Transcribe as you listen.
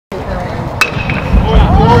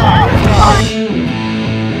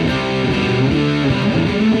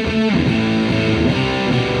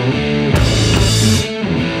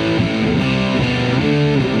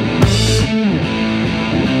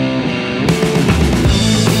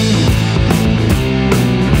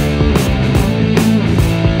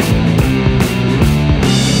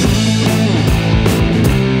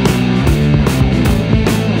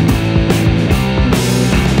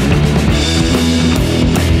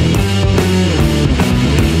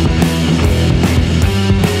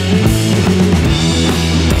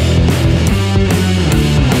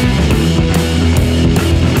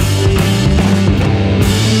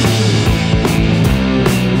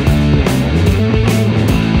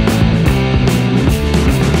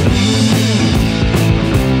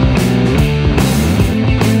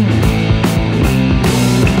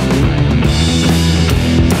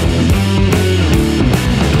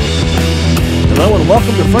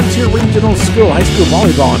Frontier Regional School, high school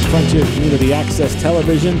volleyball on Frontier Community Access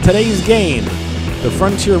Television. Today's game, the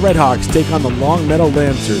Frontier Redhawks take on the Longmeadow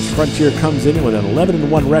Lancers. Frontier comes in with an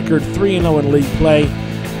 11-1 record, 3-0 in league play.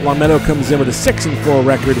 Longmeadow comes in with a 6-4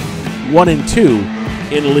 record,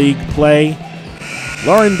 1-2 in league play.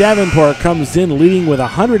 Lauren Davenport comes in leading with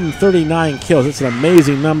 139 kills. It's an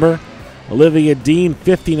amazing number. Olivia Dean,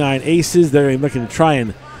 59 aces. They're looking to try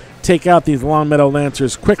and take out these Longmeadow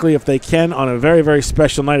Lancers quickly if they can on a very, very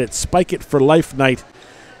special night. It's Spike It for Life night.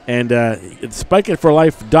 And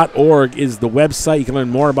spikeitforlife.org is the website. You can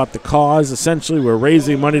learn more about the cause. Essentially, we're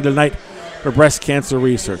raising money tonight for breast cancer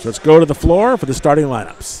research. Let's go to the floor for the starting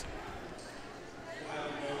lineups.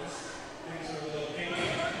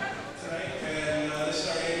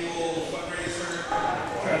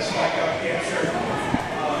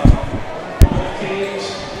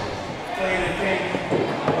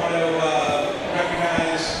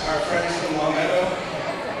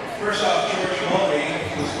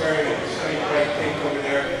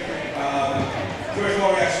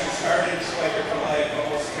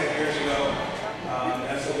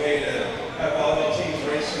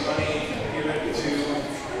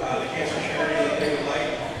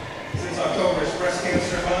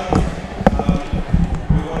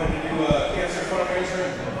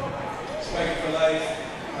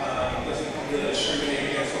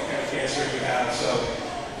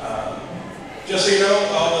 Just so you know,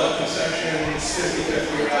 all the concessions,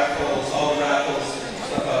 50-50 raffles, all the raffles,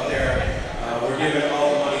 stuff out there, we're giving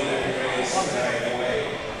all the money that we raise tonight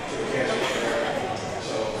away to the cancer charity.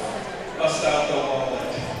 So, bust out the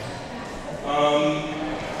wallet. I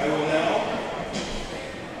will now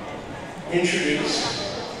introduce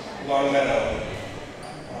Longmeadow.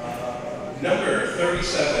 Number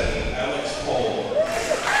 37, Alex Pohl.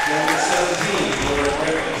 Number 17, Laura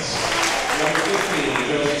Griffiths. Number 15,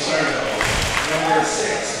 Josie Sarno. Number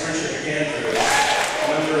 6, Richard Andrews.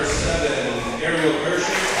 Number 7, Ariel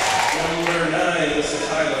Gershon. Number 9, Lisa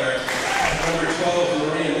Tyler. Number 12,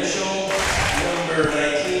 Maria Mitchell. Number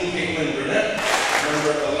 19, Caitlin Burnett.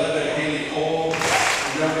 Number 11, Haley Cole.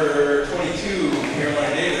 Number 22,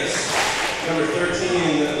 Caroline Davis. Number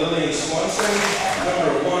 13, Lillian Swanson.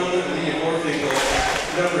 Number 1, Leah Gorfinkel.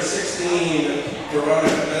 Number 16,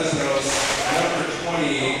 Veronica Besnos. Number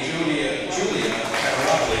 20, Julia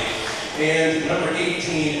Catarapli. And number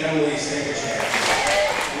 18, Emily Sankachan.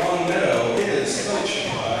 Longmeadow is coached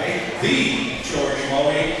by the George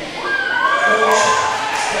Mully, Coach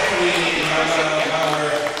Stephanie Bauer,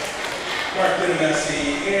 Mark Linemessi,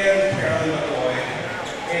 and Carolyn McCoy,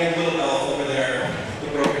 and little elf over there, the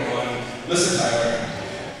broken one, Lisa Tyler.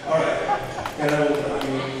 All right, and I will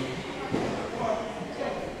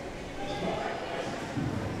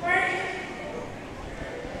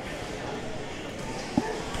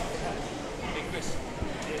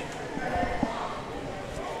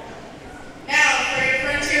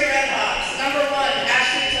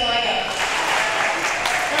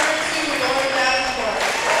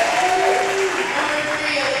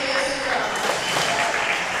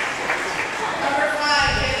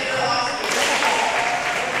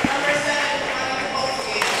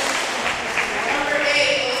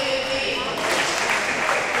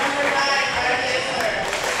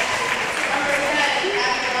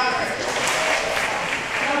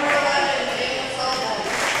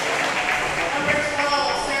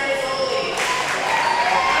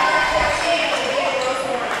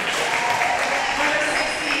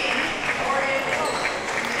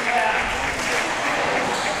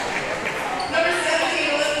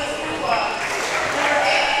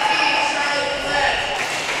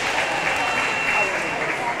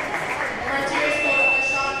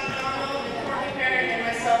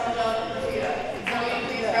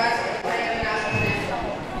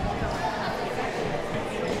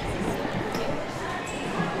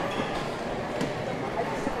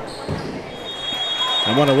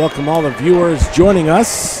I want to welcome all the viewers joining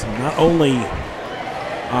us, not only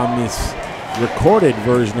on this recorded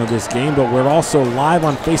version of this game, but we're also live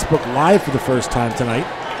on Facebook Live for the first time tonight.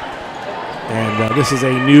 And this is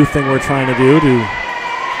a new thing we're trying to do to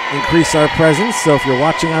increase our presence. So if you're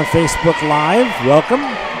watching on Facebook Live, welcome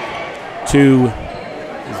to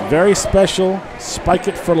this very special Spike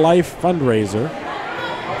It for Life fundraiser.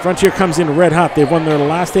 Frontier comes in red hot. They've won their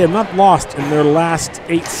last, they have not lost in their last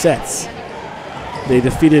 8 sets. They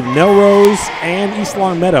defeated Melrose and East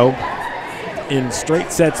Longmeadow in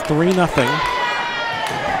straight sets 3-0.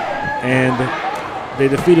 And they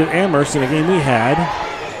defeated Amherst in a game we had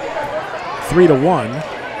 3-1.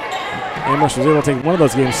 Amherst was able to take one of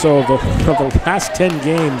those games. So of the last 10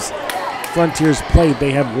 games Frontier's played,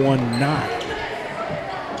 they have won 9.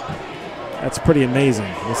 That's pretty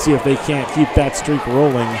amazing. We'll see if they can't keep that streak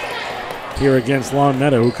rolling here against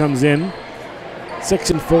Longmeadow, who comes in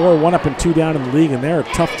 6-4, 1 up and 2 down in the league, and they're a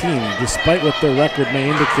tough team. Despite what their record may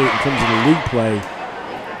indicate in terms of the league play,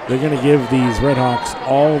 they're going to give these Redhawks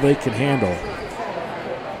all they can handle.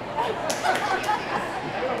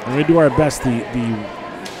 And we do our best. The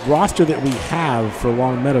roster that we have for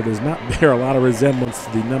Longmeadow does not bear a lot of resemblance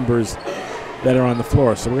to the numbers that are on the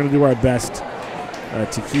floor. So we're going to do our best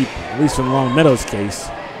to keep, at least in Longmeadow's case,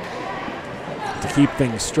 to keep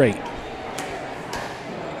things straight.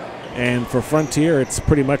 And for Frontier, it's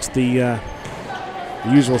pretty much the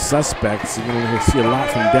usual suspects. You're going to see a lot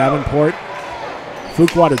from Davenport.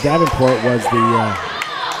 Fuqua to Davenport was the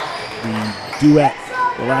duet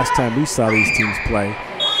the last time we saw these teams play.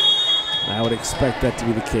 I would expect that to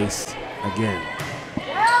be the case again.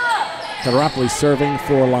 Kateropoulos serving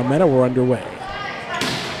for Longmeadow. We're underway.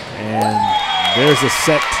 And there's a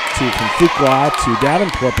set from Fuqua to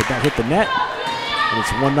Davenport, but that hit the net. And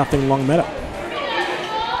it's 1-0 Longmeadow.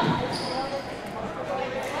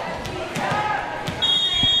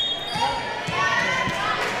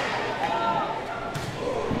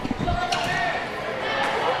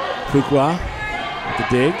 Fuqua with the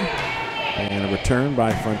dig. And a return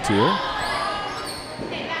by Frontier.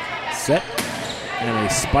 Set and a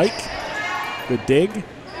spike. Good dig.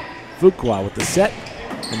 Fuqua with the set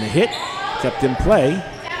and the hit. Kept in play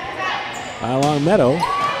by Longmeadow.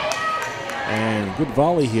 And good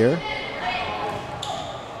volley here.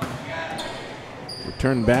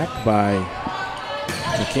 Returned back by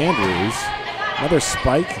McAndrews. Another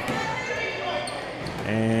spike.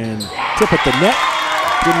 And tip at the net.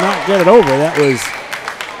 Did not get it over. That was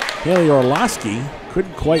Haley Orlowski.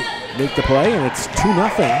 Couldn't quite make the play, and it's 2-0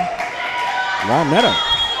 Longmeadow.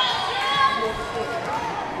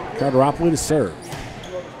 Kateropoulos to serve.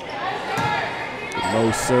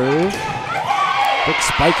 Low serve. Quick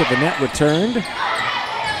spike at the net returned.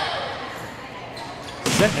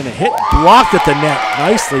 Set and a hit. Blocked at the net.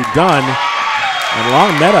 Nicely done. And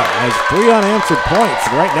Longmeadow has 3 unanswered points.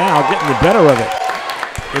 And right now getting the better of it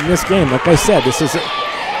in this game. Like I said, this is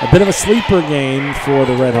a bit of a sleeper game for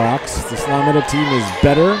the Redhawks. This Longmeadow team is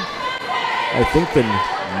better, I think, than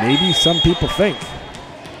maybe some people think.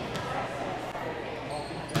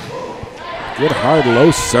 Good hard low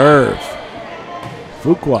serve.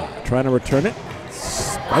 Fuqua trying to return it.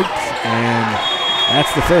 Spikes, and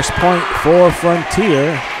that's the first point for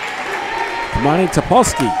Frontier. Kamani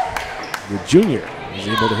Topolsky, the junior, is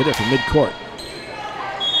able to hit it from midcourt.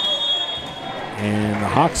 And the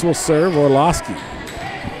Hawks will serve Orlowski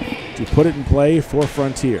to put it in play for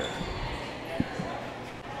Frontier.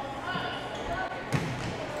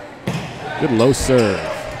 Good low serve.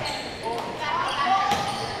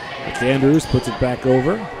 McAndrews puts it back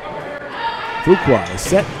over. Fuqua is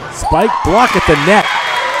set, spike, block at the net.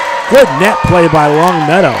 Good net play by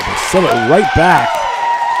Longmeadow to send it right back.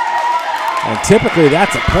 And typically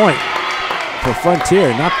that's a point for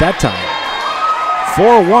Frontier, not that time.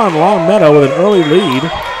 4-1 Longmeadow with an early lead.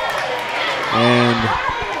 And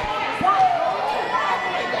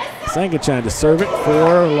Sankachan to serve it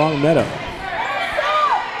for Longmeadow.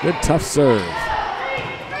 Good tough serve.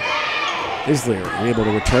 Isler able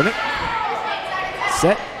to return it.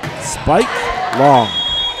 Set, spike, long.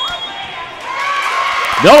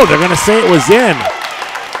 No, they're going to say it was in.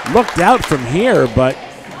 Looked out from here, but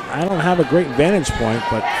I don't have a great vantage point,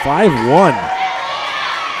 but 5-1.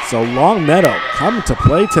 So Longmeadow come to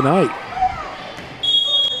play tonight.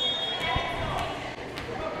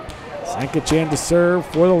 Sankachan to serve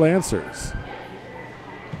for the Lancers.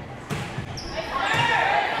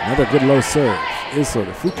 Another good low serve. Isler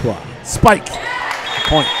to Fuqua. Spike.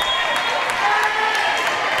 Point.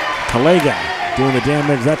 Talega doing the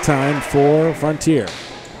damage that time for Frontier.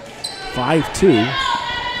 5-2.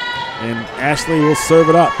 And Ashley will serve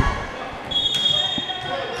it up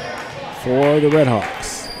for the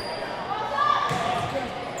Redhawks.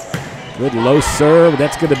 Good low serve.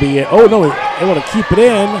 That's going to be it. Oh, no, able to keep it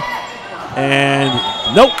in. And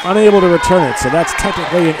nope, unable to return it. So that's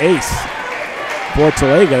technically an ace for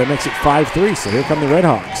Talega. That makes it 5-3. So here come the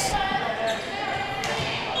Redhawks.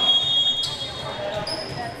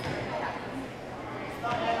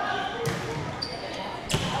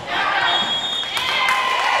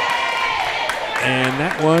 And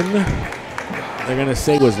that one, they're going to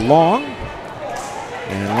say was long.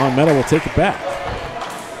 And Longmeadow will take it back.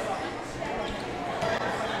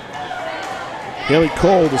 Haley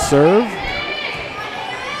Cole to serve.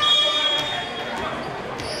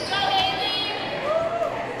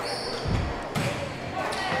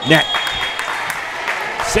 Net.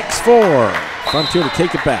 6-4. Frontier to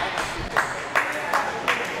take it back.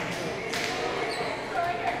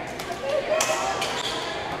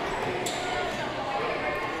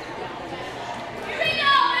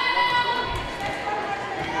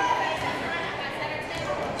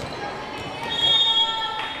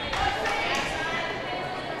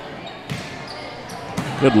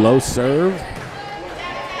 Good low serve.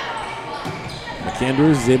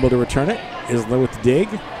 McAndrews is able to return it. Isler with the dig.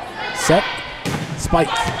 Set. Spike.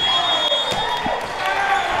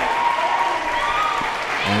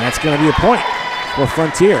 And that's going to be a point for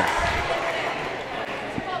Frontier.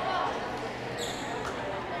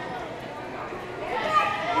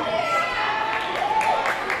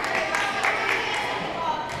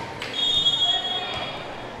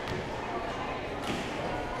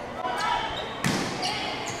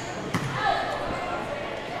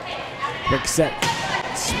 Quick set.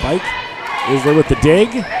 Spike. Isler with the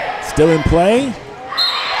dig. Still in play.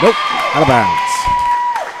 Nope. Out of bounds.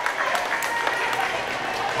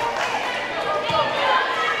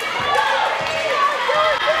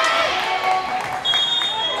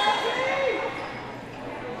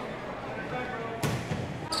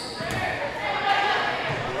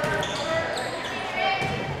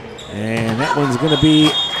 And that one's going to be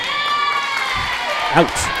out.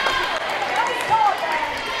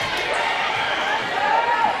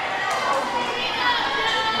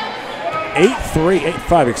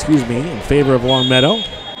 8-5, excuse me, in favor of Longmeadow.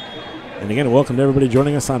 And again, welcome to everybody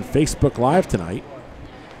joining us on Facebook Live tonight.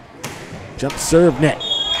 Jump serve net.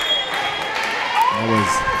 That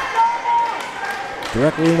was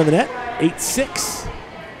directly into the net, 8-6.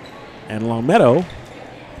 And Longmeadow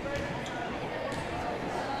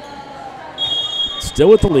still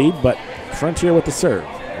with the lead, but Frontier with the serve.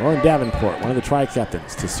 Lauren Davenport, one of the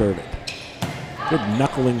tri-captains, to serve it. Good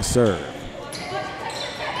knuckling serve.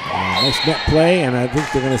 Nice net play, and I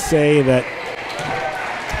think they're going to say that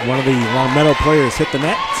one of the Longmeadow players hit the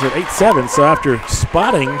net. So 8-7, so after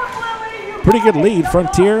spotting pretty good lead,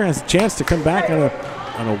 Frontier has a chance to come back on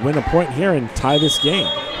a win a point here and tie this game.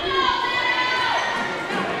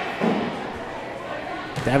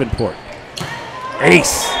 Davenport.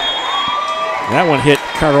 Ace. That one hit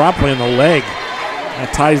Carteropoli in the leg.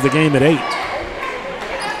 That ties the game at 8.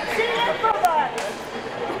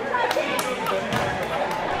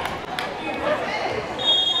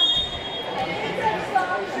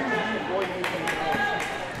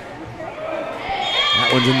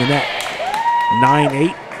 That one's in the net.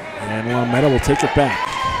 9-8, and Longmeadow will take it back.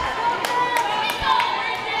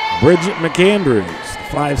 Bridget McAndrews,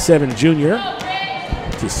 the 5'7" junior,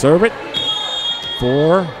 to serve it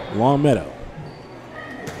for Longmeadow.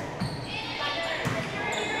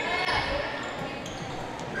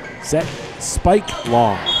 Set, spike,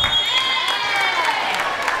 long.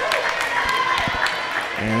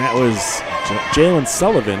 And that was Jalen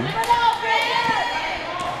Sullivan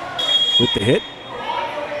with the hit.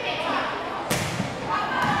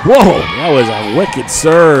 Whoa, that was a wicked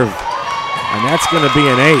serve. And that's going to be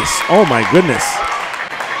an ace. Oh my goodness.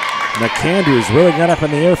 McAndrews really got up in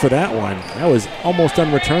the air for that one. That was almost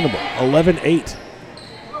unreturnable. 11-8.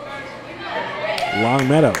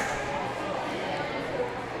 Longmeadow.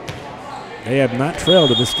 They have not trailed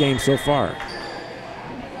in this game so far.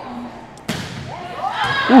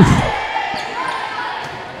 Oof.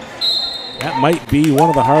 That might be one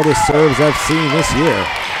of the hardest serves I've seen this year.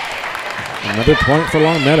 Another point for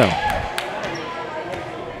Longmeadow.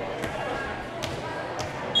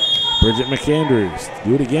 Bridget McAndrews,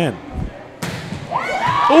 do it again.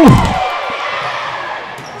 Ooh!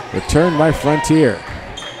 Return by Frontier.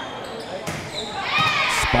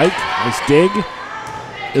 Spike, nice dig.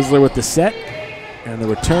 Isler with the set, and the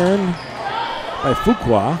return by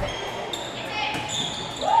Fuqua.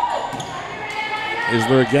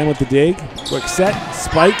 Isler again with the dig. Quick set,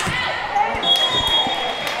 spike.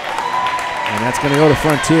 And that's going to go to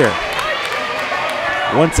Frontier.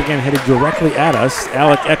 Once again headed directly at us.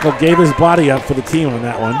 Alec Eckel gave his body up for the team on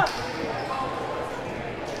that one.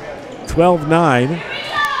 12-9.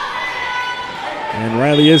 And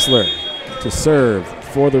Riley Isler to serve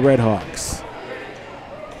for the Redhawks.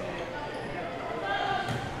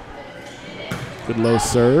 Good low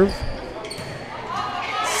serve.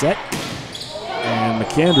 Set. And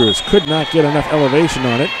McAndrews could not get enough elevation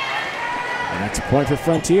on it. And that's a point for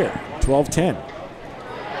Frontier. 12-10.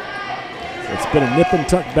 So it's been a nip and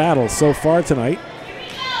tuck battle so far tonight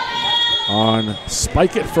on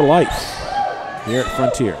Spike It for Life here at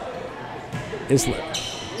Frontier. Isler.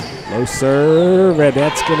 Low serve, and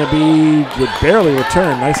that's going to be barely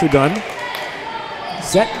returned. Nicely done.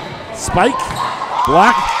 Set. Spike.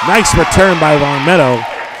 Block. Nice return by Longmeadow.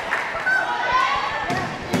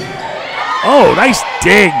 Oh, nice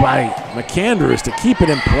dig by McAndrews to keep it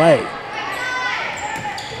in play.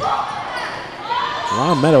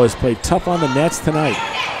 Longmeadow has played tough on the nets tonight.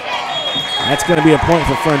 That's going to be a point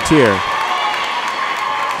for Frontier.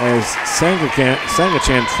 As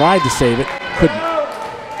Sangachan tried to save it, couldn't.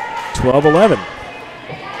 12-11.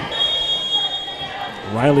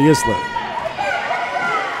 Riley Isler.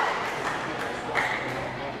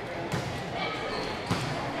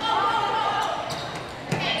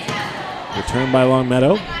 Return by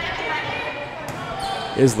Longmeadow.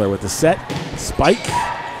 Isler with the set. Spike.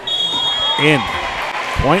 In.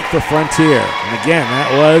 Point for Frontier. And again,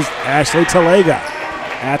 that was Ashley Talega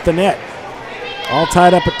at the net. All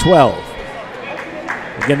tied up at 12.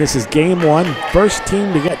 Again, this is game one. First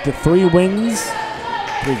team to get to 3 wins,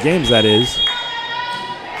 3 games that is,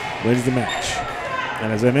 wins the match.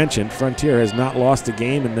 And as I mentioned, Frontier has not lost a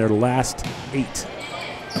game in their last 8.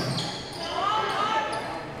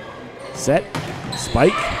 Set,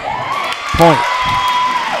 spike, point.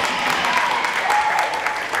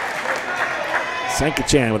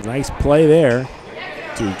 Sankachan with a nice play there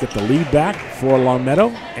to get the lead back for Longmeadow,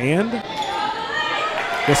 and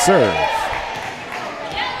the serve.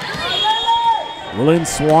 Lillian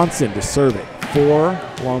Swanson to serve it for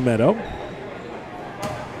Longmeadow.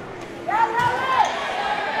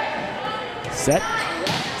 Set,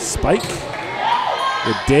 spike,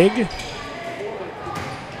 the dig,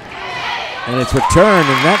 and it's returned,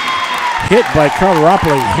 and that hit by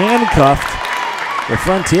Carteropoli handcuffed the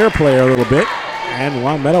Frontier player a little bit, and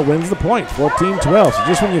Longmeadow wins the point, 14-12. So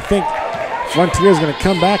just when you think Frontier is going to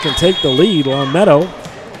come back and take the lead, Longmeadow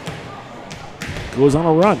goes on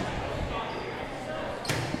a run.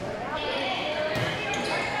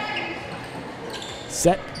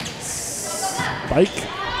 Set, spike,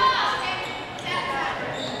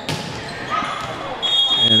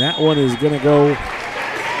 and that one is going to go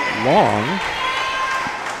long.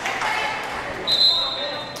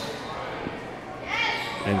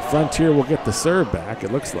 And Frontier will get the serve back,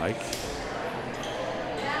 it looks like.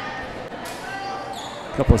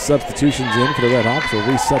 A couple of substitutions in for the Red Hawks. We'll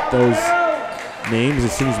reset those names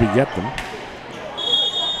as soon as we get them.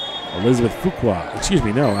 Elizabeth Fuqua, excuse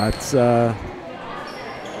me, no, that's,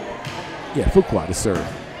 Fuqua to serve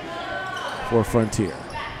for Frontier.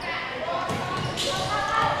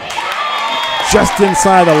 Just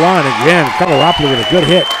inside the line again. Carteropoli with a good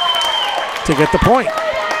hit to get the point.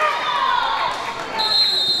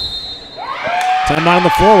 Time out on the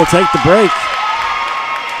floor. We'll take the break.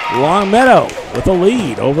 Longmeadow with a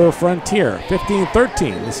lead over Frontier,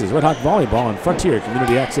 15-13. This is Red Hawk Volleyball on Frontier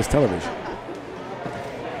Community Access Television.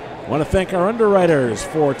 I want to thank our underwriters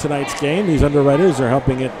for tonight's game. These underwriters are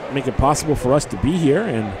helping make it possible for us to be here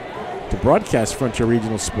and to broadcast Frontier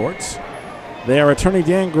Regional Sports. They are attorney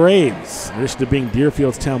Dan Graves. In addition to being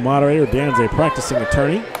Deerfield's town moderator, Dan's a practicing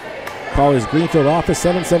attorney. Call his Greenfield office,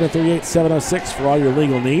 773-8706 for all your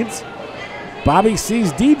legal needs. Bobby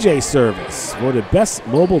C's DJ service, voted best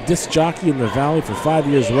mobile disc jockey in the Valley for 5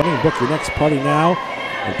 years running. Book your next party now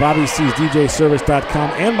at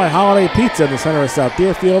BobbyC'sDJService.com, and by Holiday Pizza in the center of South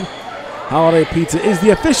Deerfield. Holiday Pizza is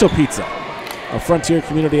the official pizza of Frontier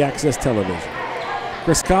Community Access Television.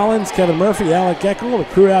 Chris Collins, Kevin Murphy, Alec Eckel, the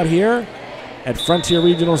crew out here at Frontier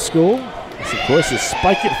Regional School. This, of course, is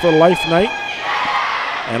Spike It for Life night.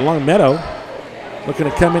 And Longmeadow looking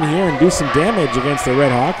to come in here and do some damage against the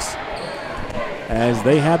Red Hawks as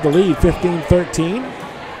they have the lead, 15-13.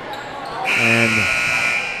 And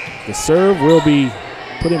the serve will be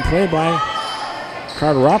put in play by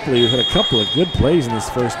Carteropoli, who had a couple of good plays in this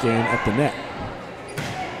first game at the net.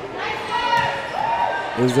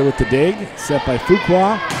 Isler with the dig, set by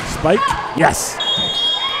Fuqua. Spike, yes.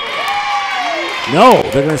 No,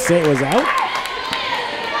 they're going to say it was out.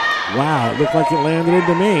 Wow, it looked like it landed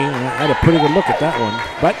into me. And I had a pretty good look at that one.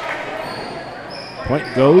 But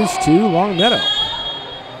point goes to Longmeadow.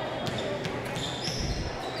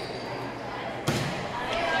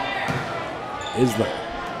 Isler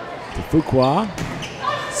to Fuqua.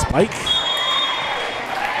 Spike.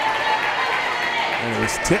 And it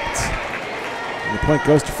was tipped. And the point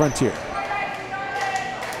goes to Frontier.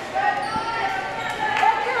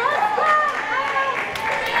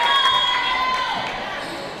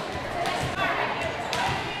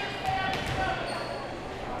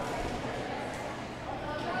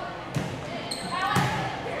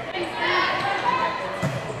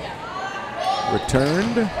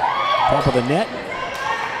 Returned, top of the net.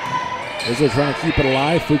 Isler trying to keep it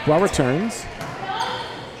alive. Fuqua returns.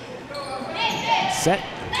 Set,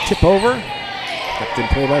 tip over. Kept in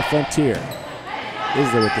play by Frontier.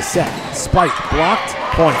 Isler with the set. Spike, blocked,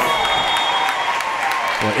 point.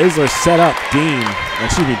 Well, Isler set up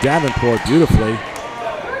Davenport beautifully.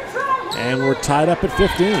 And we're tied up at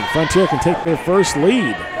 15. Frontier can take their first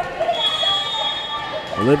lead.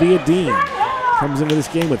 Olivia Dean comes into this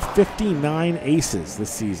game with 59 aces this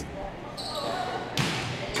season.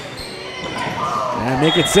 And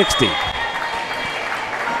make it 60.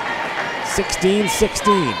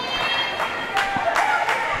 16-16.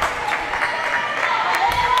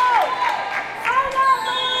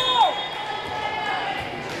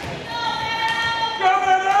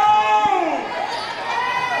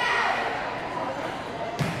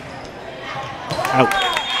 Out.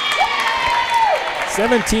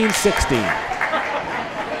 17-16.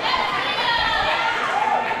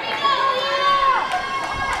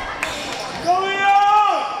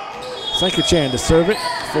 Sankachan to serve it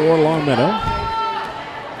for Longmeadow.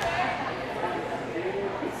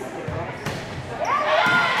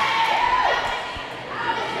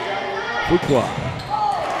 Fuqua.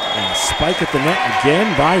 And a spike at the net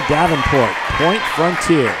again by Davenport. Point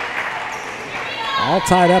Frontier. All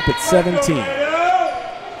tied up at 17.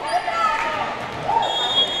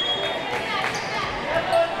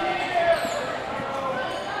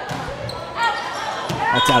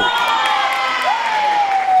 That's out.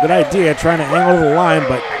 Good idea, trying to angle the line,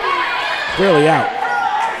 but clearly out.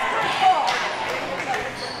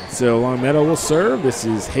 So Longmeadow will serve. This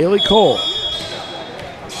is Haley Cole.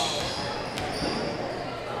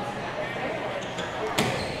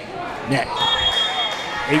 Net.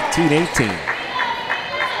 18-18.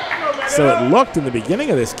 So it looked in the beginning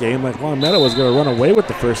of this game like Longmeadow was going to run away with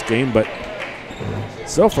the first game, but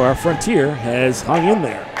so far Frontier has hung in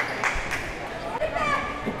there.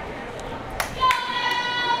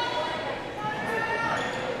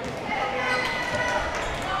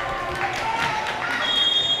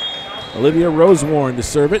 Olivia Rosewarren to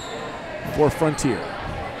serve it for Frontier.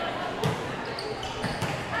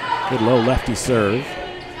 Good low lefty serve.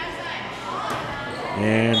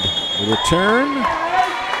 And the return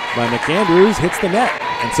by McAndrews hits the net.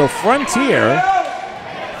 And so Frontier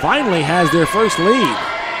finally has their first lead,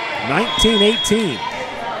 19-18.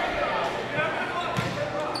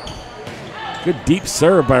 Good deep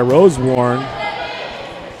serve by Rosewarren.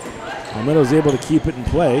 Longmeadow's able to keep it in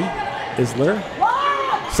play. Isler.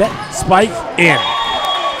 Set, spike, in.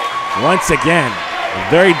 Once again, a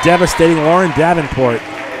very devastating Lauren Davenport.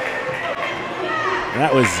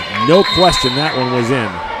 That was no question that one was in.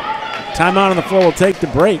 Timeout on the floor will take the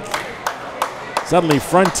break. Suddenly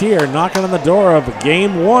Frontier knocking on the door of a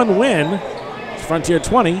Game 1 win. It's Frontier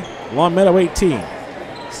 20, Longmeadow 18.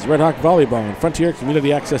 This is Red Hawk Volleyball on Frontier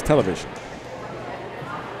Community Access Television.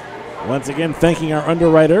 Once again, thanking our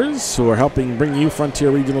underwriters who are helping bring you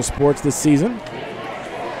Frontier Regional Sports this season.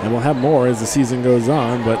 And we'll have more as the season goes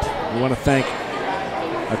on, but we want to thank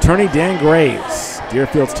Attorney Dan Graves,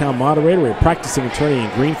 Deerfield's town moderator. We're a practicing attorney in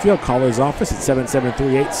Greenfield. Call his office at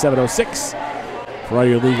 773-8706 for all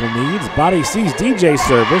your legal needs. Bobby C's DJ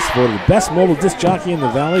service, voted the best mobile disc jockey in the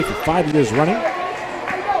Valley for 5 years running.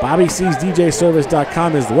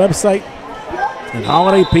 BobbyC'sDJService.com is the website. And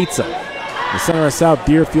Holiday Pizza, the center of South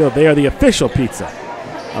Deerfield. They are the official pizza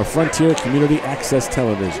of Frontier Community Access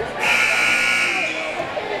Television.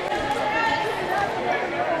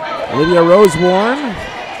 Olivia Rosewarren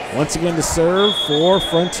once again to serve for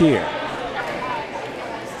Frontier.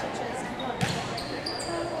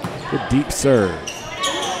 Good deep serve.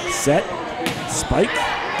 Set, spike.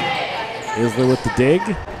 Isler with the dig.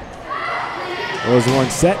 Rosewarren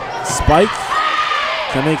set, spike.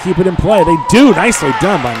 Can they keep it in play? They do. Nicely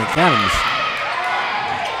done by McAdams.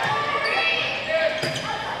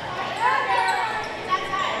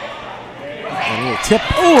 And a little tip.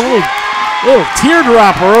 Oh, little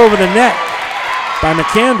teardropper over the net by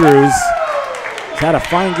McAndrews. He's had a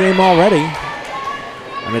fine game already,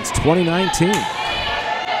 and it's 2019.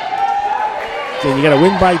 So you got to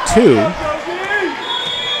win by 2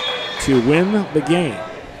 to win the game.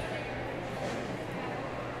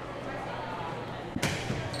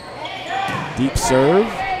 Deep serve,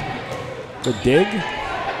 the dig,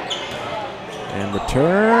 and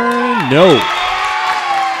return, no.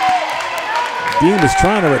 Dean was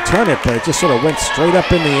trying to return it, but it just sort of went straight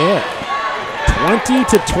up in the air.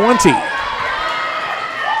 20-20.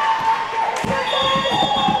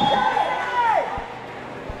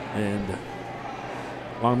 And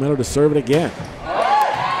Longmeadow to serve it again.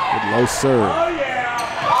 Good low serve.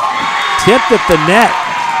 Tipped at the net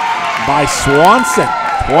by Swanson.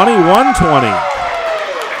 21-20.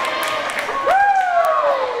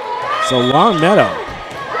 So Longmeadow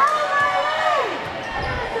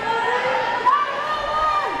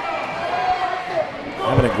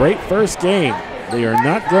having a great first game. They are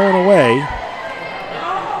not going away.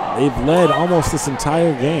 They've led almost this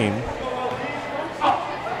entire game.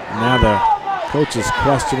 Now the coach is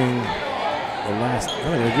questioning the last.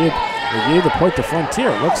 They gave the point to Frontier,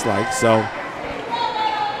 it looks like. So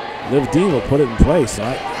Liv Dean will put it in place. So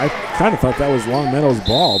I kind of thought that was Longmeadow's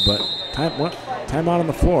ball, but timeout on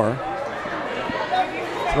the floor.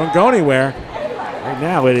 It won't go anywhere. Right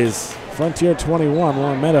now it is Frontier 21,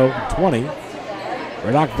 Longmeadow 20.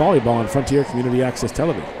 Red Hawk Volleyball on Frontier Community Access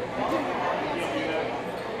Television.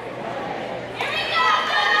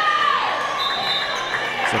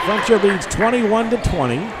 So Frontier leads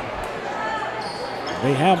 21-20.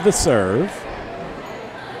 They have the serve.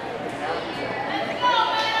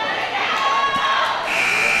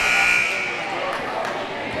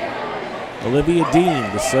 Olivia Dean,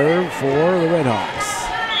 the serve for the Redhawks.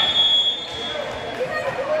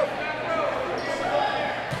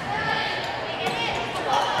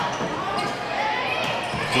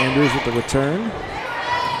 Andrews with the return.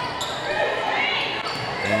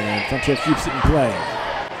 And Frontier keeps it in play.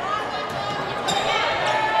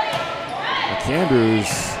 Andrews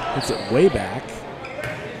hits it way back.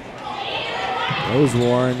 Rose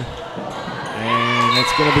Warren. And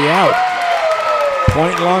it's going to be out.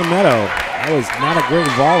 Point Longmeadow. That was not a great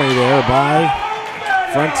volley there by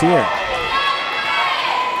Frontier.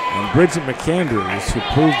 And Bridget McAndrews, who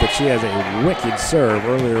proved that she has a wicked serve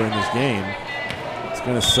earlier in this game, is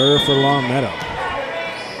going to serve for Longmeadow.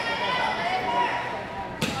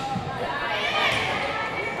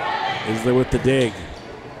 Isler with the dig.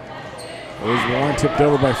 Rose Warren tipped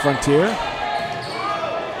over by Frontier.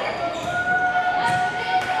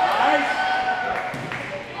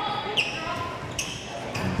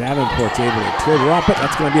 And Davenport's able to tear drop it.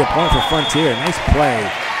 That's going to be a point for Frontier. Nice play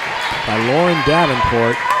by Lauren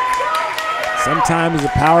Davenport. Sometimes the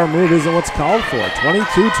power move isn't what's called for.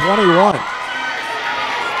 22-21.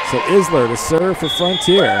 So Isler to serve for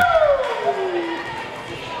Frontier.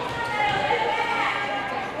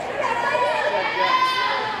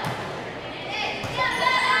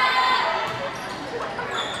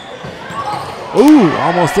 Ooh,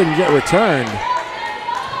 almost didn't get returned.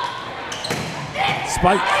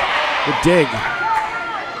 Spike, the dig.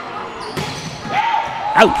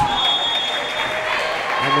 Out.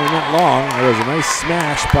 That one went long. There was a nice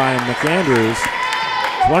smash by McAndrews.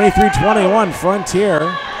 23-21, Frontier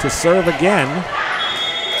to serve again.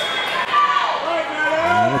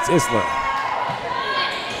 And it's Isler.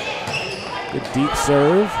 Good deep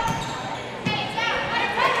serve.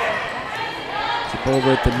 Tip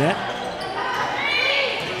over at the net.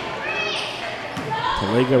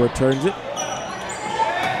 Talega returns it.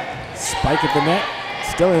 Spike at the net.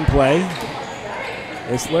 Still in play.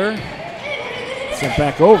 Isler sent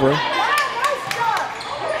back over.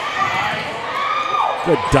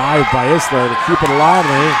 Good dive by Isler to keep it alive,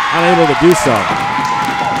 and unable to do so.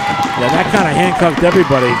 Yeah, that kind of handcuffed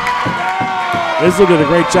everybody. Isler did a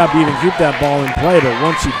great job to even keep that ball in play, but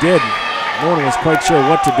once she did, no one was quite sure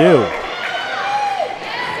what to do.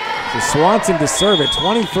 So Swanson to serve it,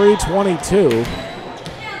 23-22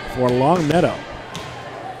 for Longmeadow.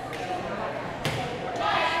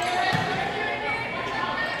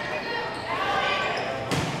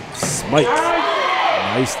 Smite,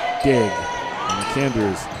 nice dig. And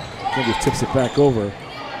McAndrews tips it back over.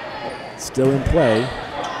 Still in play.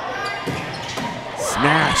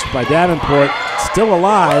 Smashed by Davenport, still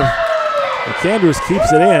alive. McAndrews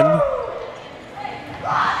keeps it in.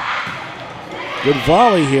 Good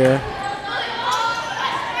volley here.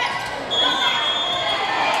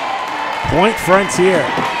 Point Frontier.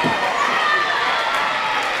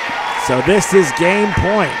 So this is game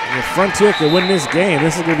point. If Frontier can win this game,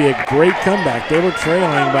 this is going to be a great comeback. They were trailing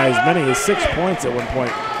by as many as 6 points at one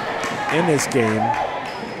point in this game.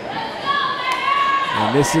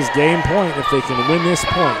 And this is game point if they can win this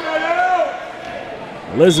point.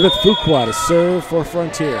 Elizabeth Fuqua to serve for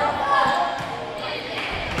Frontier.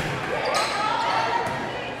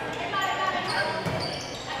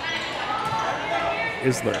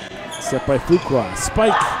 Isler, set by Fuqua.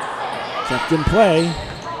 Spike, kept in play.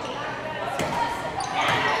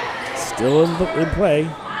 Still in play.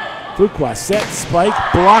 Fuqua set, spike,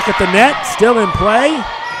 block at the net, still in play.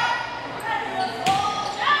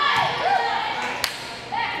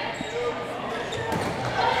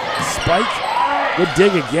 Spike, good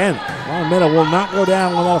dig again. Longmeadow will not go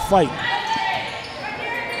down without a fight.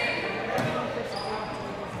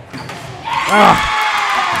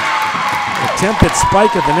 Attempted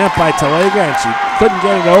spike at the net by Talega, and she couldn't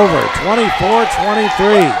get it over.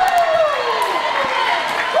 24-23.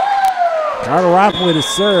 Carter Ropley to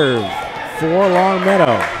serve for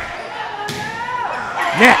Longmeadow.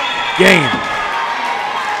 Net game.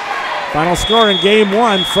 Final score in game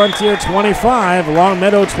one, Frontier 25,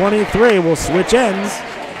 Longmeadow 23. We'll switch ends.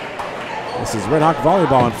 This is Red Hawk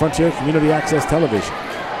Volleyball on Frontier Community Access Television.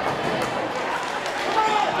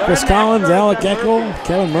 Chris Collins, Alec Eckel,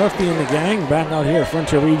 Kevin Murphy and the gang back out here at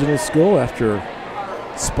Frontier Regional School after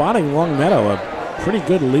spotting Longmeadow a pretty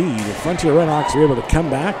good lead. The Frontier Redhawks were able to come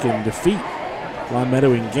back and defeat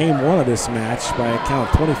Longmeadow in game one of this match by a count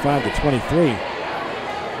of 25-23.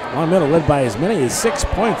 Longmeadow led by as many as 6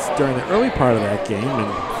 points during the early part of that game,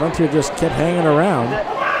 and Frontier just kept hanging around.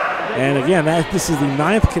 And again, this is the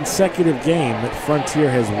 9th consecutive game that Frontier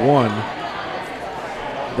has won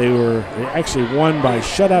They actually won by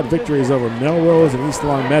shutout victories over Melrose and East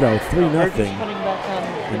Longmeadow, 3-0.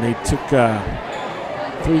 And they took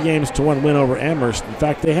 3-1 win over Amherst. In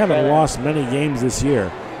fact, they haven't lost many games this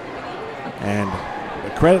year. And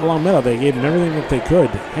credit Longmeadow, they gave them everything that they could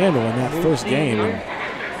handle in that first game.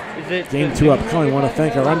 And game 2 upcoming. I want to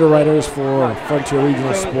thank our underwriters for Frontier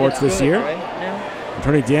Regional Sports this year.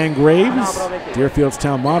 Attorney Dan Graves, Deerfield's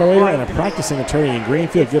town moderator, and a practicing attorney in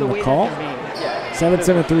Greenfield. Give them a call.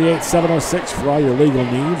 773-8706 for all your legal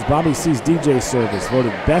needs. Bobby C's DJ service,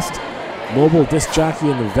 voted best mobile disc jockey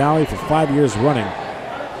in the Valley for 5 years running.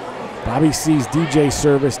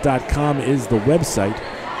 BobbyC'sDJService.com is the website.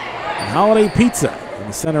 And Holiday Pizza in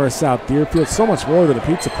the center of South Deerfield. So much more than a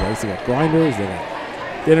pizza place. They got grinders, they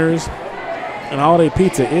got dinners, and Holiday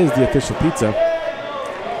Pizza is the official pizza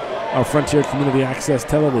of Frontier Community Access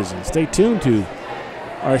Television. Stay tuned to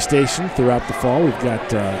our station throughout the fall. We've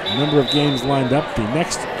got a number of games lined up. The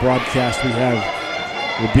next broadcast we have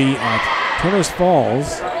will be at Turner's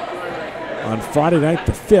Falls on Friday night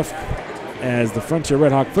the 5th as the Frontier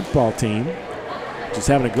Red Hawk football team, which is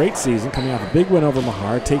having a great season, coming off a big win over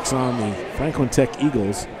Mahar, takes on the Franklin Tech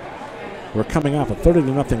Eagles. We're coming off a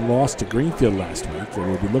 30-0 loss to Greenfield last week, and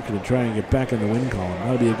we'll be looking to try and get back in the win column.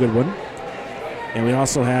 That'll be a good one. And we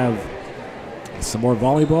also have some more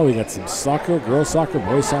volleyball. We got some soccer, girls soccer,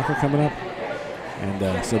 boys soccer coming up. And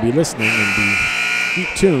so be listening and keep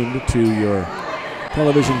tuned to your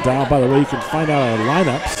television dial. By the way, you can find out our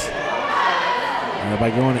lineups by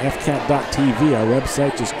going to fcat.tv, our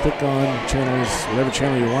website. Just click on channels, whatever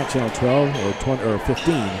channel you want, channel 12 or 20 or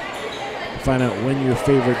 15. Find out when your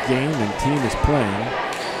favorite game and team is playing.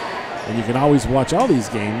 And you can always watch all these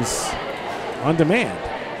games on demand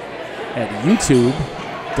at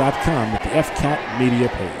youtube.com at the FCAT media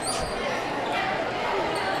page.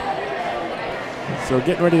 So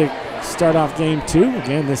getting ready to start off game 2.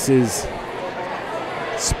 Again, this is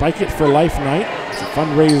Spike It for Life night. It's a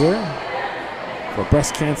fundraiser for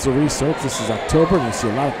breast cancer research. This is October, and you see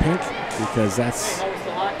a lot of pink because that's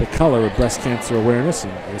the color of breast cancer awareness,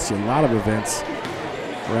 and you'll see a lot of events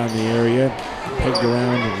around the area pegged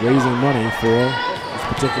around raising money for this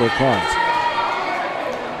particular cause.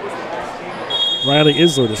 Riley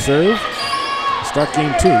Isler to serve. Start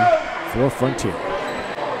game 2 for Frontier.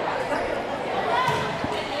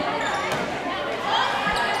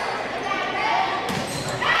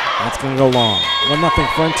 That's going to go long. 1-0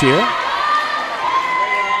 Frontier.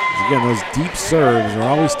 Again, those deep serves are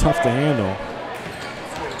always tough to handle.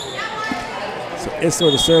 So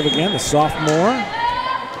Isler to serve again, the sophomore.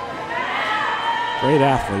 Great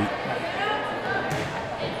athlete.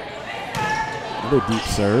 Another deep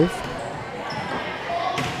serve.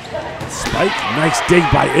 Spike, nice dig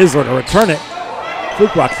by Isler to return it.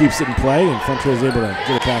 Fuqua keeps it in play, and Frontier is able to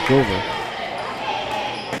get it back over.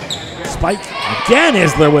 Spike, again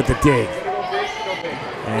Isler with the dig.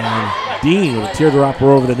 And Dean with a teardropper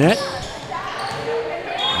over the net.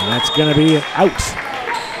 And that's going to be out.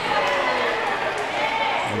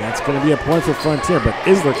 And that's going to be a point for Frontier, but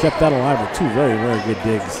Isler kept that alive with 2 very, very good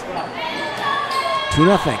digs.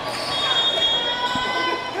 2-0.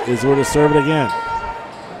 Isler to serve it again.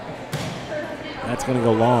 That's going to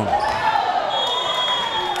go long. A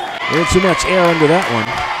little too much air under that one.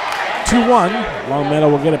 2-1. Longmeadow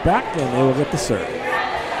will get it back, and they will get the serve.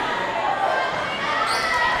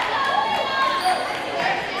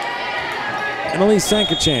 Emily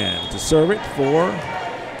Sankachan to serve it for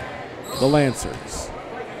the Lancers.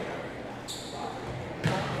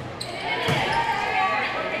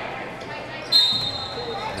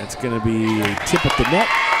 That's going to be a tip at the net.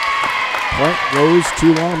 Point goes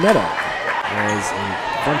to Longmeadow. As a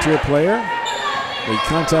Frontier player made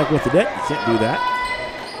contact with the net. You can't do that.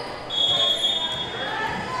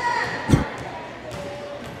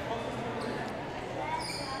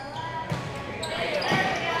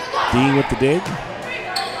 Dean with the dig.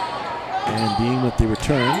 And Dean with the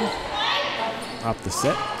return. Off the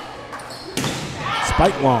set.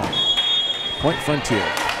 Spike long. Point Frontier.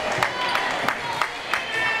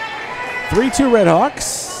 3-2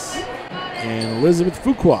 Redhawks. And Elizabeth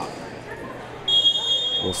Fuqua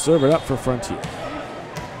will serve it up for Frontier.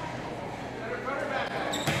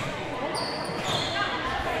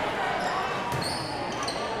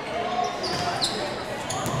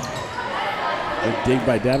 Good dig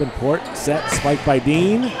by Davenport. Set, spike by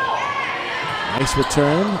Dean. Nice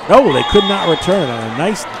return. No, they could not return on a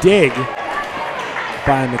nice dig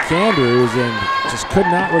by McAndrews and just could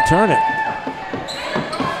not return it.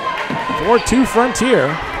 4-2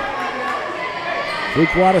 Frontier.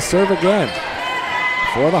 Fuqua to serve again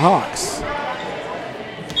for the Hawks.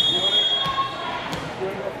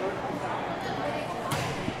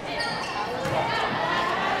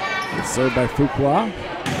 It's served by Fuqua.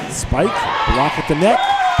 Spike, block at the net.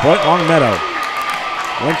 Point Longmeadow.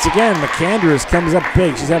 Once again, McAndrews comes up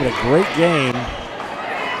big. She's having a great game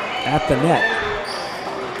at the net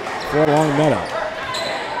for Longmeadow.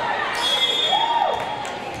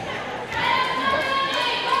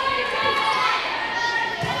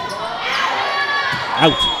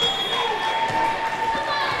 Out.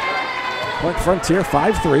 Point Frontier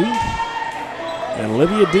 5-3. And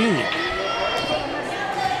Olivia Dean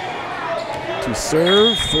to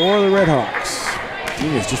serve for the Redhawks.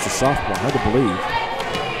 Dean is just a sophomore, hard to believe.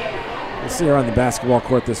 We'll see her on the basketball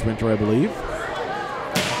court this winter, I believe.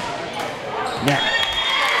 Net.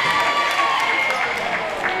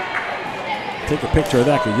 Take a picture of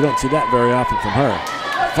that because you don't see that very often from her.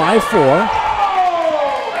 5-4.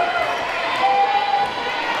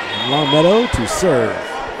 And Longmeadow to serve.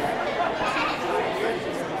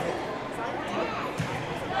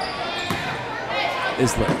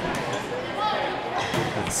 Isler.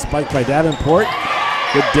 Spiked by Davenport.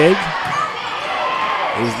 Good dig.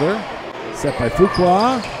 Isler. Set by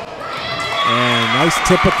Fuqua. And nice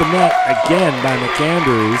tip at the net again by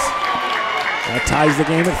McAndrews. That ties the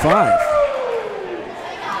game at 5.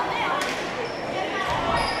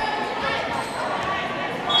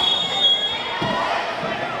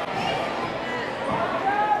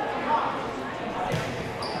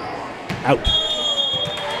 Out.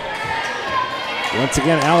 Once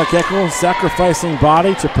again, Alec Eckel sacrificing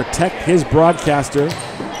body to protect his broadcaster.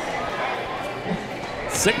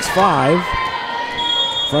 6-5.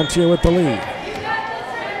 Frontier with the lead.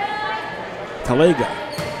 Talega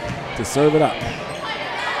to serve it up.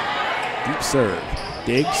 Deep serve.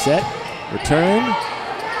 Dig, set, return.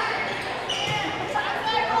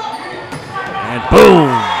 And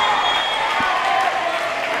boom!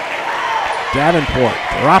 Davenport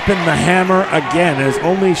dropping the hammer again as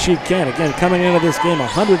only she can. Again, coming into this game,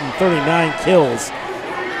 139 kills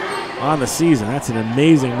on the season. That's an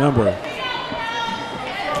amazing number.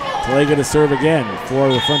 Talega to serve again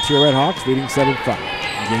for the Frontier Redhawks, leading 7-5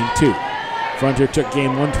 in game 2. Frontier took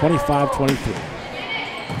game 1, 25-23.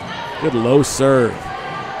 Good low serve.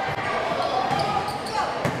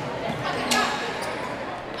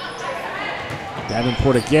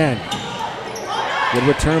 Davenport again. Good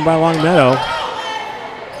return by Longmeadow.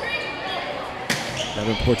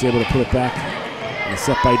 Davenport's able to put it back. And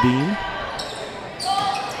set by Dean.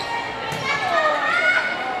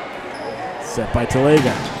 Set by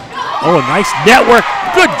Talega. Oh, a nice network.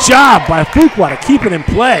 Good job by Fuqua to keep it in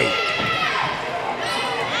play.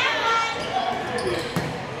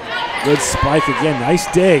 Good spike again. Nice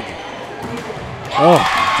dig. Oh,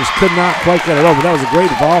 just could not quite get it over. That was a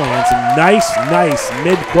great volley and some nice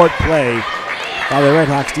mid-court play by the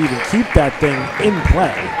Redhawks to even keep that thing in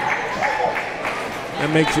play. That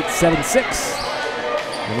makes it 7-6.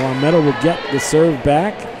 And Longmeadow will get the serve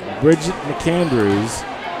back. Bridget McAndrews,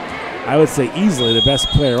 I would say easily the best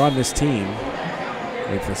player on this team,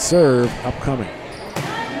 with the serve upcoming.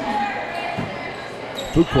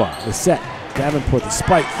 Fuqua, the set. Davenport, the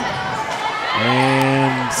spike.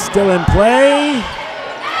 And still in play.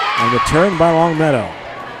 And returned by Longmeadow.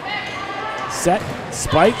 Set,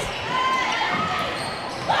 spike.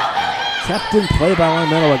 Kept in play by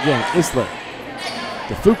Longmeadow again. Isler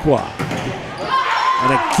to Fuqua.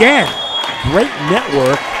 And again, great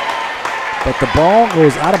network, but the ball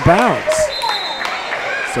goes out of bounds.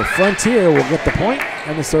 So Frontier will get the point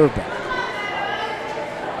and the serve back.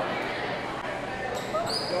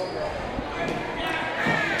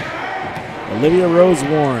 Olivia Rose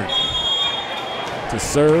Warren to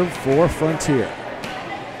serve for Frontier.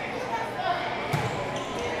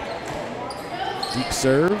 Deep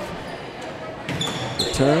serve.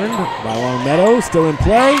 Returned by Longmeadow, still in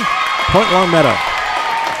play. Point Longmeadow.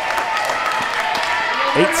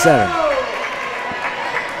 8-7.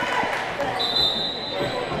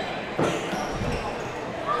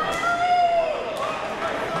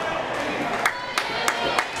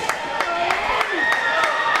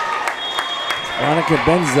 Monica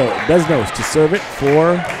Beznos to serve it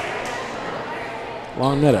for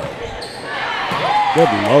Longmeadow. Good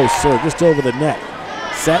low serve, just over the net.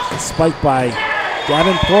 Set, spike by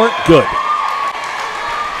Davenport, good.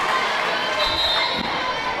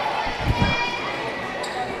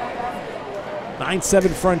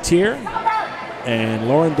 (9-7) Frontier, and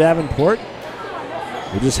Lauren Davenport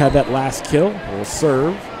will just have that last kill. Will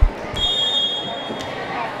serve.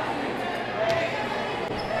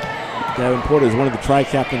 Davenport is one of the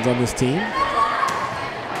tri-captains on this team.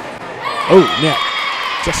 Oh, net.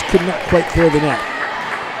 Just could not quite clear the net.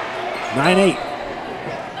 9-8.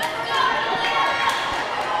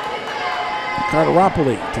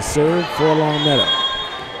 Carteropoli to serve for Longmeadow.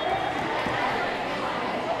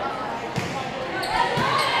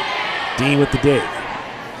 Dean with the dig.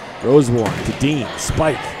 Rosewarren to Dean.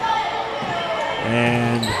 Spike.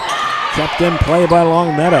 And kept in play by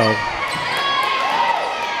Longmeadow.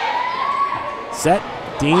 Set.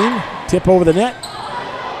 Dean. Tip over the net.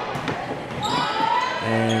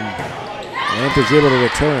 And Lanther's able to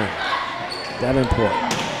return. Davenport.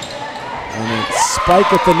 And then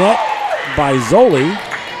spike at the net by Zoli.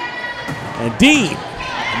 And Dean.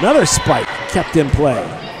 Another spike kept in play.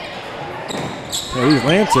 Yeah, these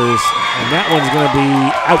Lancers, and that one's going to be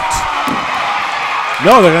out.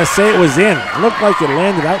 No, they're going to say it was in. It looked like it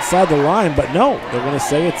landed outside the line, but no, they're going to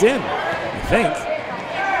say it's in, I think.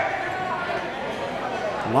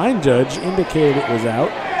 The line judge indicated it was out.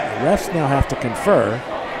 The refs now have to confer.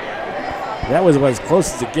 That was about as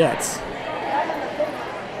close as it gets.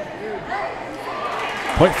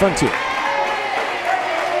 Point Frontier.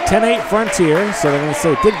 10-8 Frontier, so they're going to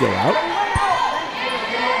say it did go out.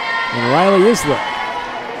 And Riley Isler.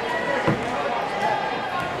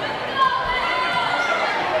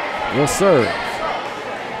 Will serve.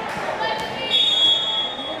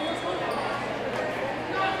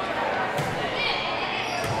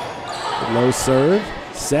 Low serve.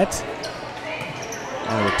 Set.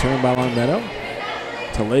 And a return by Longmeadow.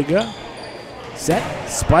 Talega. Set.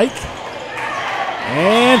 Spike.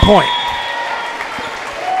 And point.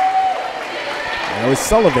 That was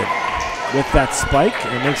Sullivan with that spike,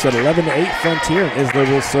 and it makes it 11-8 Frontier, and Isler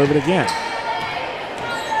will serve it again.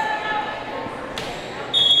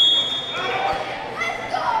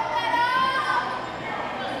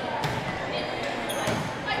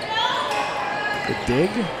 The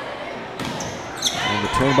dig. And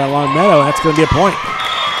return by Longmeadow. That's going to be a point.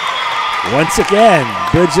 Once again,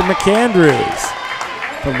 Bridget McAndrews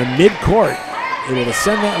from the mid-court able to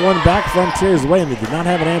send that one back Frontier's way, and they did not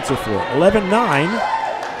have an answer for it. 11-9.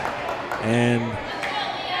 And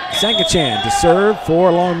Sankachan to serve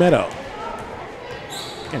for Longmeadow.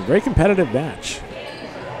 Again, very competitive match.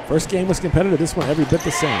 First game was competitive. This one every bit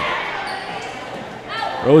the same.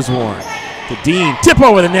 Rosewarren to Dean. Tip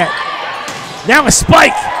over the net. Now a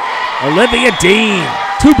spike. Olivia Dean.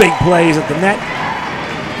 Two big plays at the net.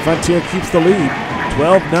 Frontier keeps the lead.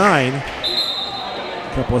 12-9.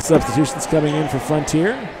 A couple of substitutions coming in for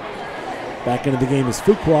Frontier. Back into the game is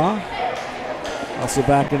Fuqua. Also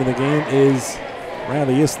back into the game is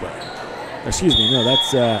Riley Isler. Excuse me, no,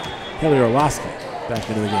 that's Haley Orlowski back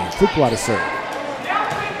into the game. Fuqua to serve.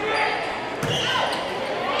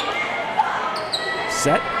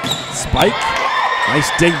 Set, spike.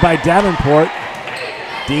 Nice dig by Davenport.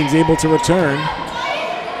 Dean's able to return.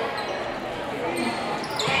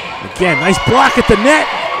 Again, nice block at the net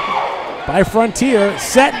by Frontier.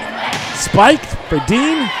 Set, spike for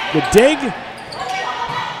Dean. Good dig.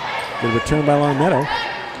 Good return by Longmeadow.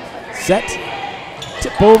 Set,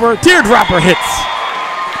 tip over, teardropper hits.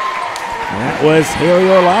 And that was Haley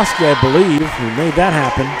Orlowski, I believe, who made that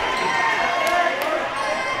happen.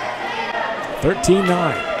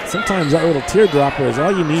 13-9. Sometimes that little teardropper is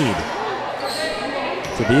all you need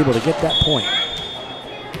to be able to get that point.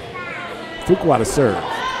 Fuqua to serve.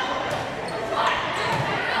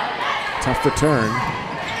 Tough return.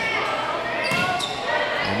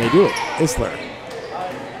 And they do it. Isler.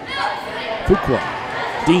 Fuqua.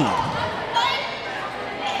 Dean.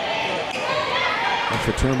 That's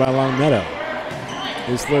returned by Longmeadow.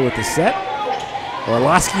 Isler with the set.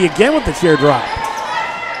 Orlowski again with the teardrop.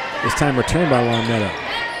 This time returned by Longmeadow.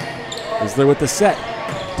 Isler with the set.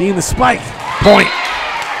 Dean the spike. Point.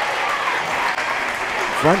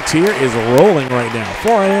 Frontier is rolling right now.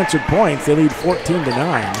 4 unanswered points. They lead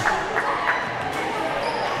 14-9.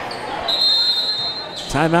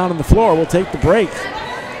 Timeout on the floor. We'll take the break.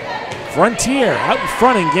 Frontier out in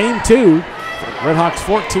front in game 2. Redhawks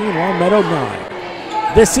 14, Longmeadow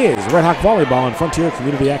 9. This is Red Hawk Volleyball on Frontier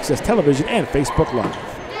Community Access Television and Facebook Live.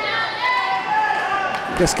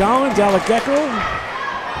 Chris Collins, Alec Gecko,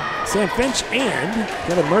 Sam Finch, and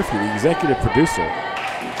Kevin Murphy, the executive producer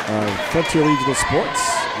of Frontier Regional Sports.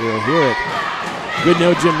 We're here at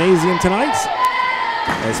Goodnoe Gymnasium tonight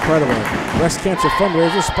as part of a breast cancer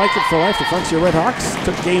fundraiser. Spike It for Life. The Frontier Redhawks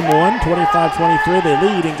took game 1, 25-23. They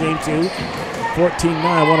lead in game 2, 14-9.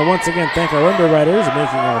 I want to once again thank our underwriters for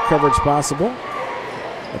making our coverage possible.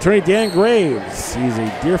 Attorney Dan Graves. He's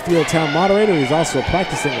a Deerfield Town moderator. He's also a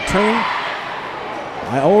practicing attorney.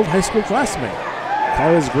 My old high school classmate.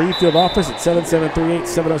 Call his Greenfield office at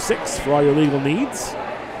 773-8706 for all your legal needs.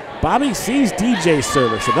 Bobby C's DJ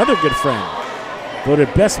Service, another good friend.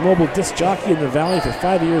 Voted best mobile disc jockey in the Valley for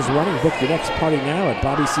 5 years running. Book your next party now at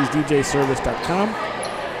BobbyC'sDJService.com.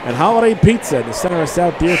 And Holiday Pizza in the center of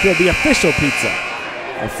South Deerfield, the official pizza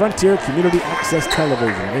of Frontier Community Access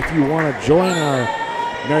Television. And if you want to join our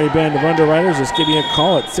Merry Band of Underwriters, just give me a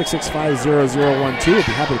call at 665-0012. We'll be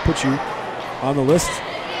happy to put you on the list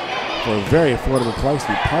for a very affordable price to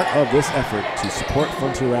be part of this effort to support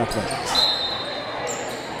Frontier Athletics.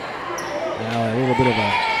 Now a little bit of a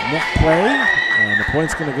net play, and the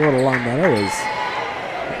point's going to go to Longmeadow as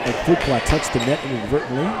Fuqua touched the net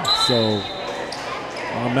inadvertently, so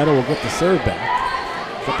Longmeadow will get the serve back.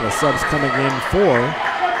 A couple of subs coming in for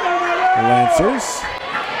the Lancers.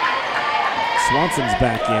 Swanson's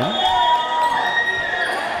back in.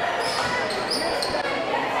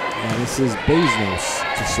 And this is Bezos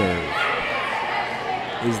to serve.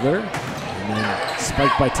 Isler, and then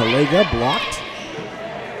spiked by Talega, blocked.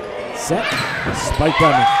 Set, spiked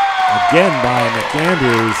again by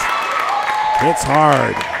McAndrews. Hits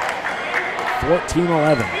hard.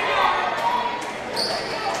 14-11.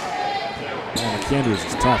 McAndrews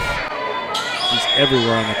is tough. He's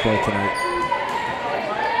everywhere on the court tonight.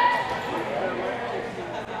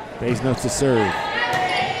 Bezos to serve.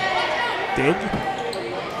 Dig.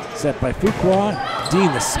 Set by Fuqua.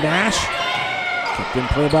 Dean the smash. Kept in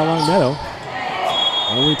play by Longmeadow.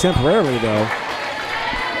 Only temporarily though.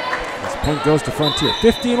 This point goes to Frontier.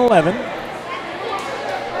 15-11.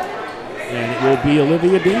 And it will be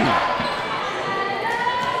Olivia Dean.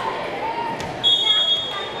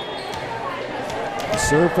 The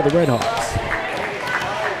serve for the Redhawks.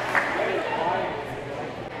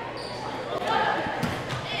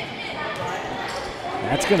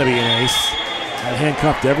 That's going to be an ace. That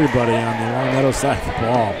handcuffed everybody on the Longmeadow side of the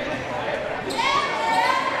ball.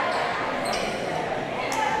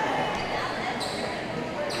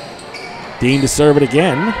 Dean to serve it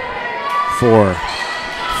again for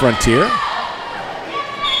Frontier.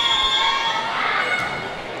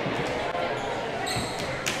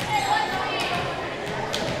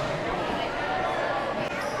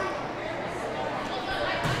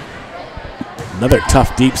 Another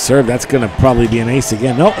tough deep serve. That's going to probably be an ace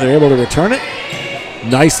again. Nope, they're able to return it.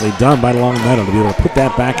 Nicely done by Longmeadow to be able to put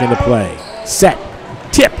that back into play. Set,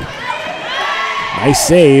 tip. Nice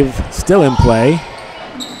save, still in play.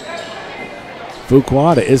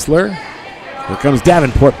 Fuqua to Isler. Here comes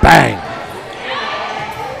Davenport, bang.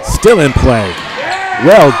 Still in play.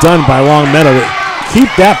 Well done by Longmeadow to keep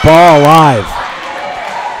that ball alive.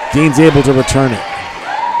 Dean's able to return it.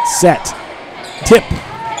 Set, tip.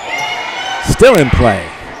 Still in play.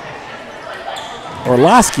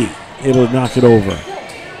 Orlowski able to knock it over.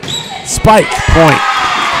 Spike, point.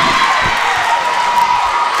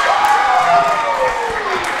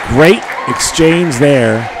 Great exchange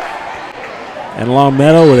there. And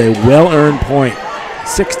Longmeadow with a well-earned point.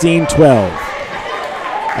 16-12.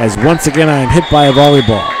 As once again I am hit by a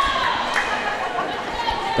volleyball.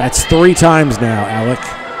 That's 3 times now, Alec.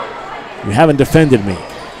 You haven't defended me.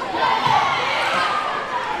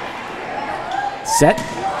 Set.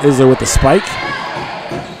 Isler with the spike.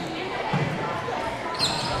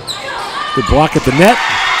 Good block at the net,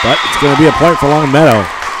 but it's going to be a point for Longmeadow.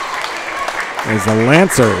 As the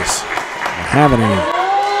Lancers are having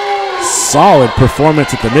a solid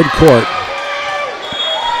performance at the midcourt.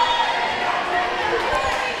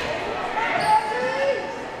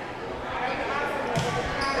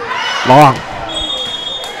 Long.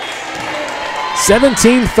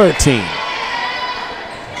 17-13.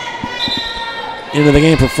 Into the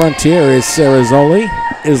game for Frontier is Sarazzoli.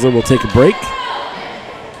 Isler will take a break.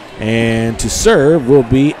 And to serve will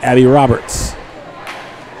be Abby Roberts.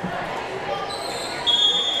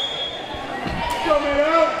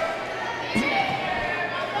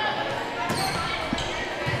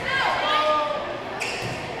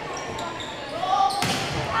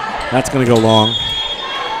 That's going to go long.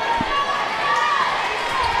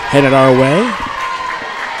 Headed our way.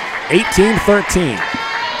 18-13.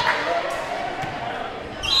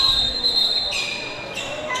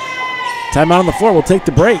 Timeout on the floor. We'll take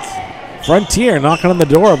the break. Frontier knocking on the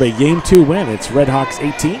door of a Game 2 win. It's Redhawks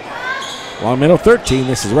 18, Longmeadow 13.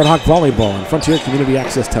 This is Red Hawk Volleyball on Frontier Community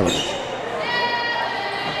Access Television.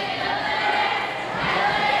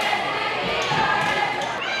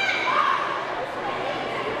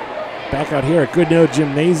 Back out here at Goodnoe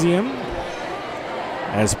Gymnasium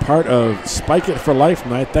as part of Spike It for Life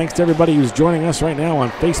night. Thanks to everybody who's joining us right now on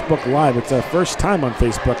Facebook Live. It's our first time on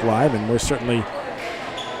Facebook Live, and we're certainly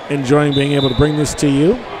enjoying being able to bring this to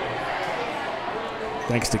you.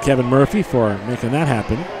 Thanks to Kevin Murphy for making that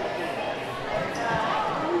happen.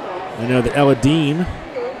 I know that Ella Dean,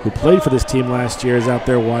 who played for this team last year, is out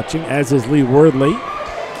there watching, as is Lee Wordley,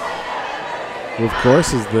 who, of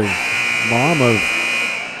course, is the mom of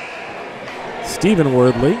Stephen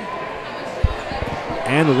Wordley.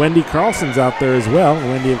 And Wendy Carlson's out there as well.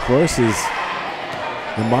 Wendy, of course, is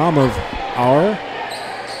the mom of our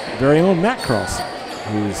very own Matt Carlson,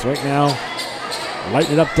 who's right now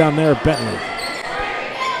lighting it up down there at Bentley.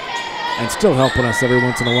 And still helping us every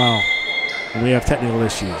once in a while when we have technical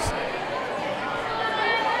issues.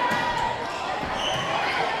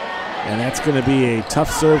 And that's going to be a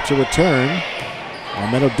tough serve to return.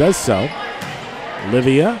 Longmeadow does so.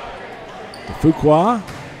 Olivia to Fuqua.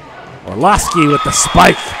 Orlowski with the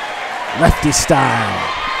spike. Lefty style.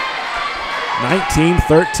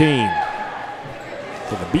 19-13.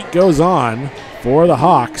 So the beat goes on for the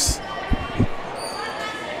Hawks.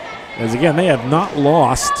 As again, they have not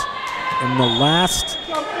lost in the last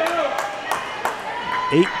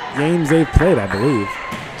 8 games they've played, I believe.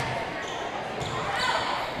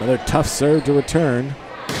 Another tough serve to return.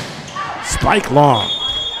 Spike long.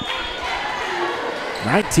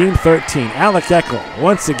 19-13. Alec Eckel,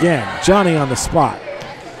 once again, Johnny on the spot,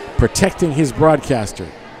 protecting his broadcaster.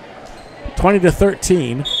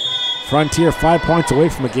 20-13. Frontier 5 points away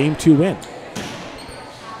from a Game 2 win.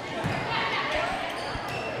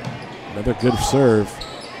 Another good serve.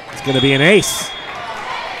 It's going to be an ace,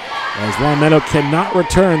 as Longmeadow cannot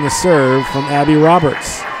return the serve from Abby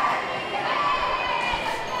Roberts.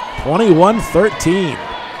 21-13.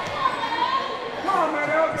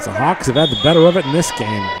 The Hawks have had the better of it in this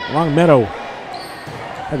game. Longmeadow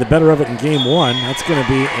had the better of it in Game 1. That's going to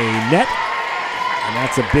be a net, and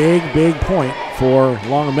that's a big, big point for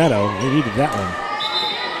Longmeadow. They needed that one,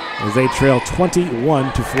 as they trail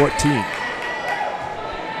 21-14.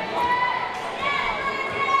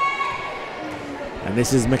 And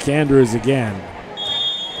this is McAndrews again.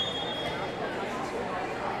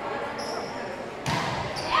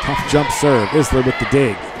 Tough jump serve. Isler with the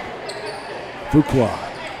dig. Fuqua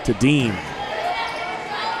to Dean.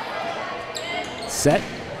 Set.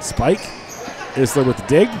 Spike. Isler with the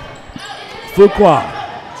dig. Fuqua.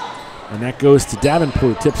 And that goes to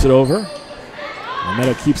Davenport. Tips it over.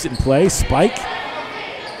 Longmeadow keeps it in play. Spike.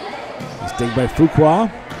 Nice dig by Fuqua.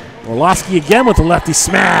 Orlowski again with the lefty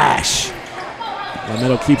smash.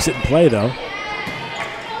 Longmeadow keeps it in play, though.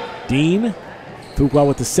 Dean, Fuqua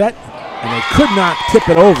with the set, and they could not tip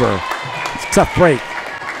it over. It's a tough break.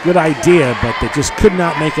 Good idea, but they just could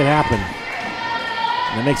not make it happen.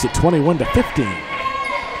 And that makes it 21-15.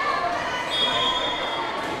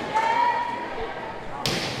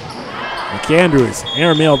 McAndrews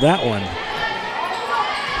airmailed that one.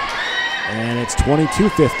 And it's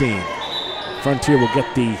 22-15. Frontier will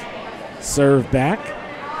get the serve back.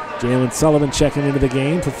 Jalen Sullivan checking into the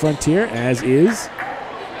game for Frontier, as is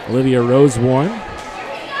Olivia Rosewarne.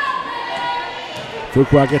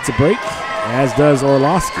 Fuqua gets a break, as does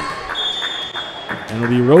Orlowski. And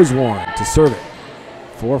it'll be Rosewarne to serve it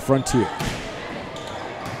for Frontier.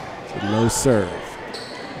 Low serve.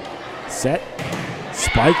 Set.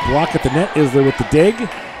 Spike, block at the net. Isler with the dig.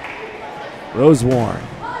 Rosewarne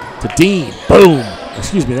to Dean. Boom.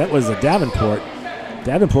 Excuse me, that was a Davenport.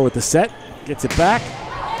 Davenport with the set. Gets it back.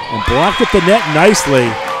 And blocked at the net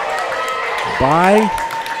nicely by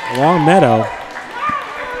Longmeadow.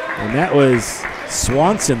 And that was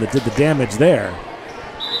Swanson that did the damage there.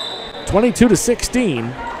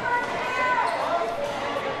 22-16.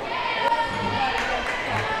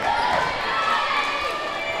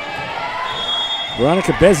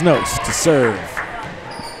 Veronica Beznos to serve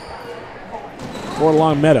for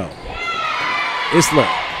Longmeadow. Isler.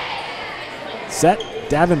 Set.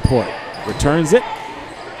 Davenport returns it.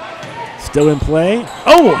 Still in play.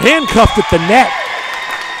 Oh, handcuffed at the net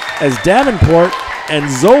as Davenport and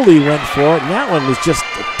Zoli went for it. And that one was just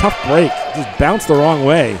a tough break. Just bounced the wrong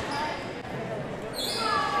way.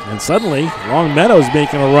 And suddenly, Longmeadow's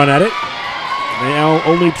making a run at it. They now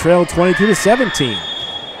only trail 22-17.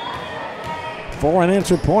 4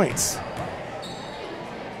 unanswered points.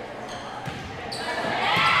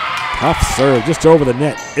 Tough serve just over the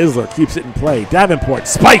net. Isler keeps it in play. Davenport,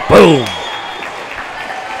 spike, boom.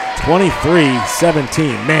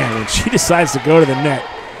 23-17. Man, when she decides to go to the net,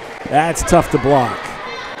 that's tough to block.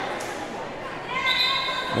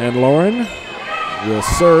 And Lauren will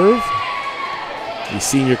serve, the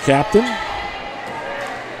senior captain.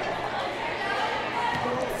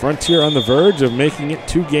 Frontier on the verge of making it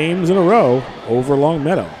 2 games in a row over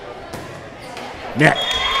Longmeadow. Net.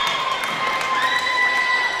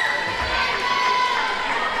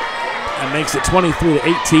 That makes it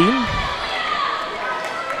 23-18.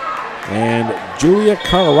 And Julia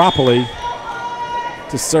Cararopoli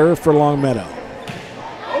to serve for Longmeadow.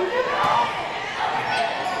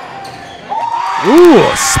 Ooh,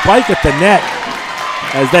 a spike at the net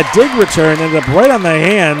as that dig return ended up right on the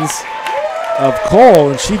hands of Cole,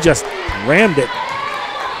 and she just rammed it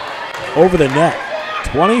over the net.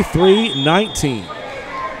 23-19.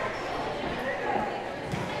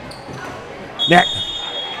 Net.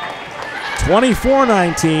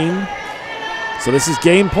 24-19. So this is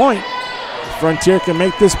game point. If Frontier can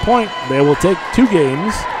make this point, they will take 2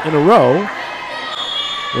 games in a row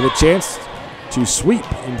with a chance to sweep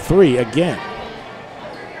in 3 again.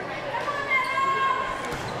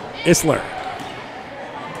 Isler.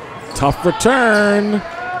 Tough return.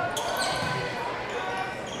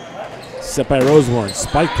 Set by Rosewarne.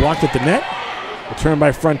 Spike blocked at the net. Return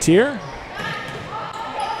by Frontier.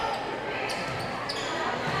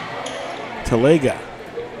 Talega.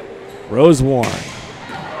 Rosewarne.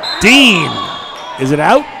 Dean. Is it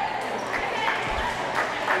out?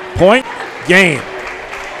 Point. Game.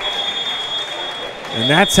 And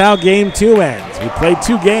that's how game 2 ends. We played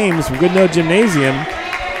 2 games from Goodnoe Gymnasium,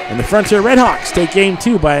 and the Frontier Redhawks take game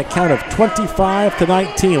 2 by a count of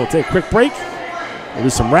 25-19. We'll take a quick break. We'll do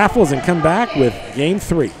some raffles and come back with game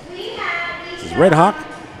 3. This is Red Hawk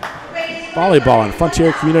Volleyball on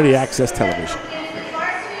Frontier Community Access Television.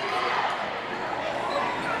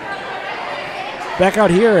 Back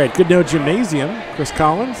out here at Goodnoe Gymnasium, Chris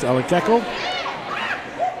Collins, Ellen Keckel,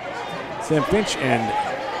 Sam Finch, and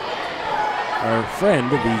our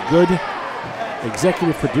friend, the good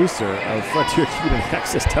executive producer of Frontier Community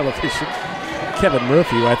Access Television, Kevin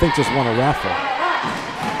Murphy, who I think just won a raffle.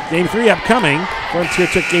 Game 3 upcoming. Frontier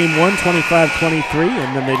took game 1, 25-23,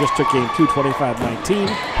 and then they just took game 2, 25-19.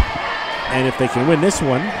 And if they can win this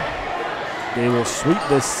one, they will sweep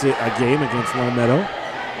this game against Longmeadow,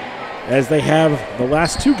 as they have the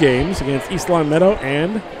last 2 games against East Longmeadow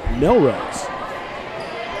and Melrose.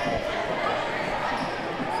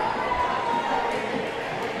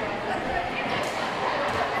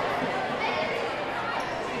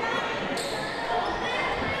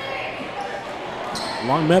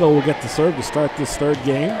 Longmeadow will get the serve to start this 3rd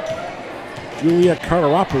game. Julia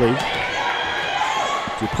Carteropoli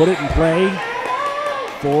to put it in play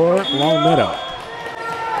for Longmeadow.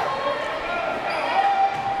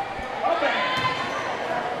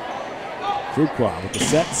 Fuqua with the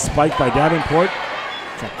set, spike by Davenport,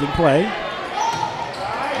 kept in play.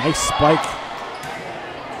 Nice spike.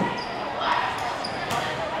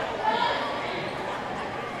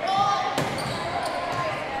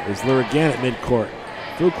 Isler again at midcourt.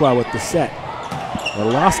 Fuqua with the set.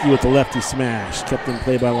 Orlowski with the lefty smash. Kept in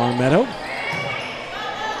play by Longmeadow.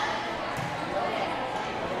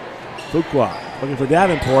 Fuqua looking for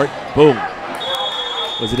Davenport. Boom.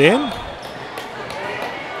 Was it in?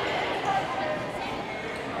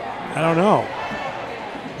 I don't know.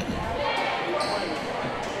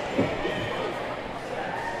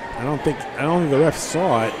 I don't think the ref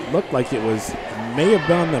saw it. It looked like it may have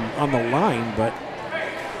been on the line, but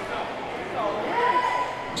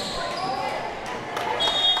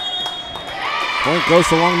point goes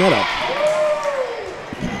to Longmeadow.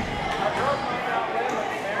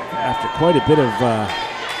 After quite a bit of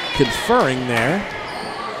conferring there,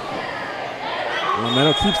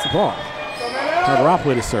 Longmeadow keeps the ball.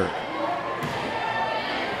 Carteropoli to serve.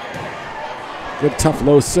 Good tough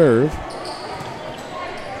low serve.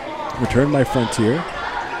 Return by Frontier.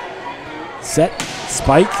 Set,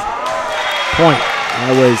 spike, point.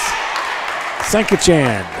 That was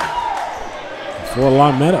Sankachan for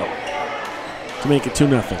Longmeadow to make it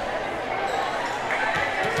 2-0.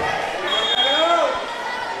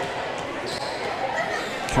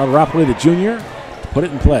 Carteropoli, the junior, to put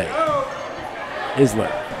it in play. Isler.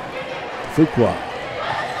 Fuqua.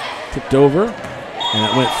 Tipped over, and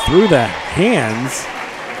it went through the hands,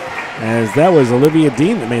 as that was Olivia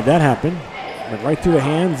Dean that made that happen. Went right through the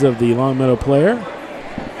hands of the Longmeadow player,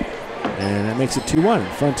 and that makes it 2-1.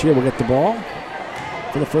 Frontier will get the ball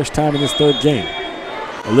for the first time in this 3rd game.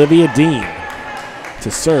 Olivia Dean to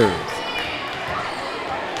serve.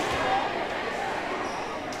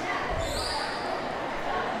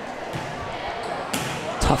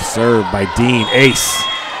 Tough serve by Dean. Ace.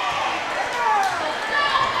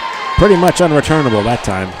 Pretty much unreturnable that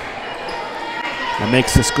time. That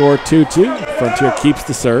makes the score 2-2. Frontier keeps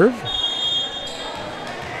the serve.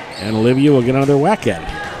 And Olivia will get another whack at it.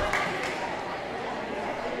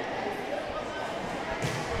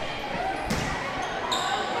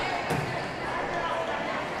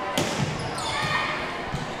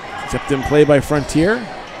 Tipped in play by Frontier.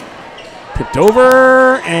 Tipped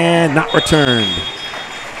over and not returned.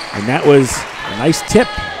 And that was a nice tip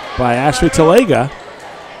by Ashley Talega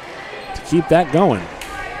to keep that going.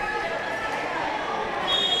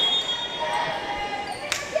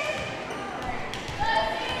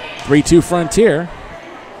 (3-2) Frontier.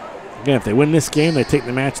 Again, if they win this game, they take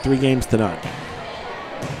the match 3-0.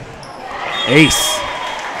 Ace.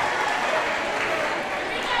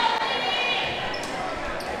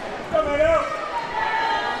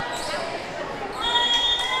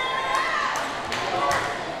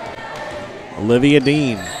 Olivia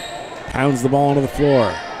Dean pounds the ball onto the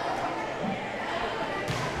floor.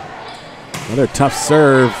 Another tough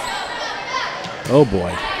serve. Oh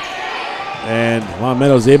boy. And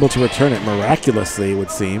Longmeadow's able to return it miraculously, it would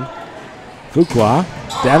seem. Fuqua.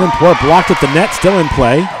 Davenport blocked at the net, still in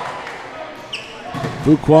play.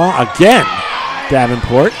 Fuqua again.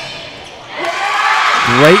 Davenport.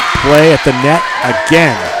 Great play at the net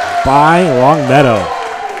again by Longmeadow.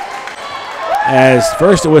 As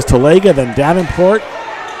first it was Talega, then Davenport,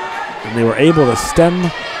 and they were able to stem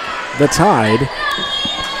the tide.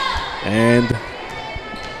 And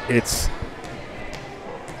it's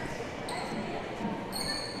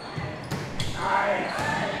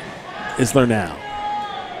Isler now.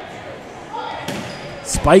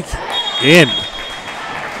 Spike in.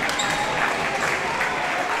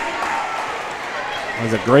 That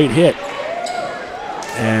was a great hit.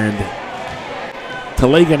 And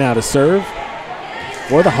Talega now to serve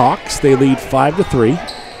for the Hawks. They lead 5-3.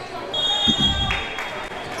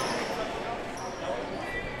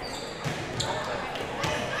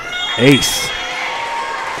 Ace.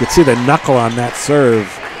 You can see the knuckle on that serve.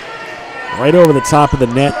 Right over the top of the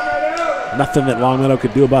net. Nothing that Longmeadow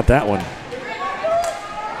could do about that one.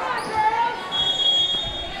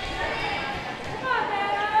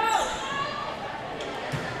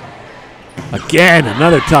 Again,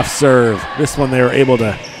 another tough serve. This one they were able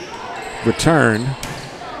to return.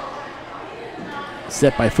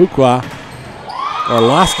 Set by Fuqua.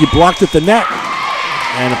 Orlowski blocked at the net.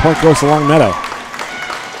 And the point goes to Longmeadow.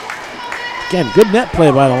 Again, good net play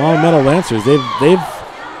by the Longmeadow Lancers. They've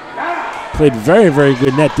played very, very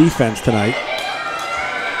good net defense tonight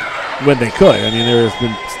when they could. I mean, there's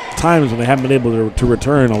been times when they haven't been able to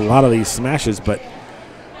return a lot of these smashes, but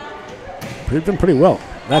they've done pretty well.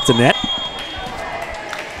 That's a net.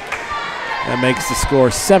 That makes the score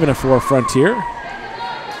 7-4 Frontier.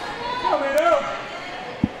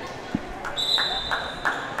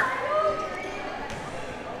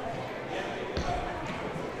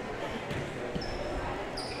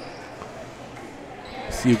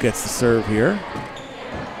 See who gets the serve here.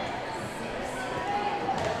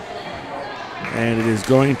 And it is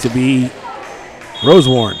going to be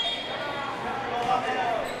Rosewarne.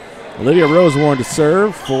 Olivia Rosewarne to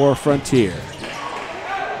serve for Frontier.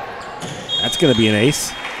 That's going to be an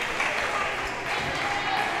ace.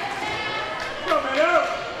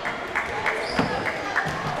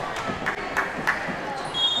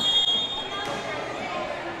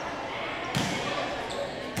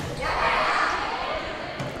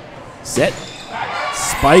 Set.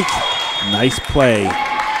 Spike. Nice play.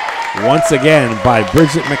 Once again by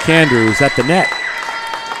Bridget McAndrews at the net.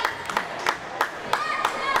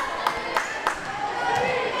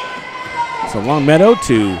 So Longmeadow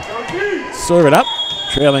to serve it up,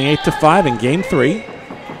 trailing 8-5 in game 3.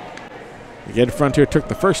 Again, Frontier took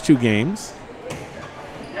the first 2 games.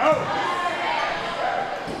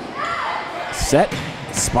 Set,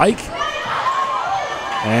 spike,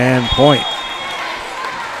 and point.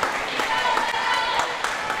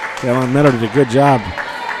 Longmeadow did a good job.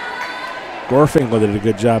 Gorfinkel did a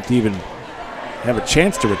good job to even have a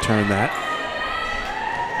chance to return that.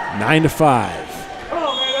 9-5.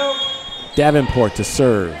 Davenport to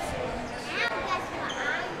serve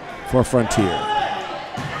for Frontier.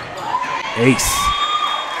 Ace.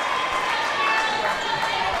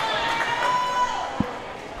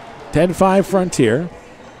 (10-5) Frontier.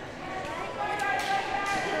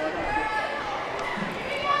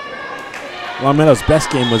 Longmeadow's best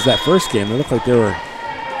game was that first game. It looked like they were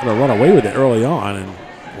going to run away with it early on, and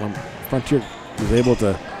when Frontier was able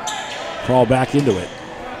to crawl back into it.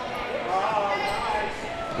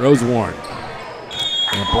 Rosewarne.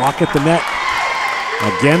 And a block at the net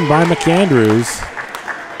again by McAndrews.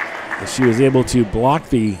 She was able to block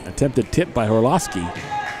the attempted tip by Orlowski.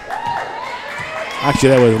 Actually,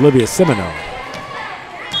 that was Olivia Simoneau.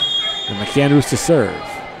 And McAndrews to serve.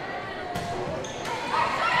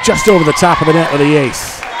 Just over the top of the net with the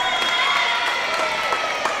ace.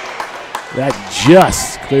 That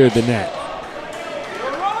just cleared the net.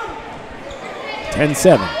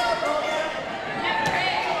 10-7.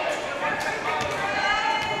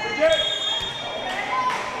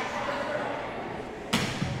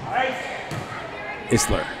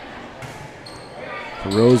 Isler.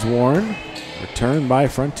 Rosewarne. Return by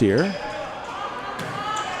Frontier.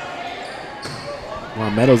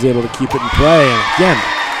 Longmeadow's able to keep it in play. And again,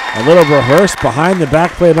 a little rehearse behind the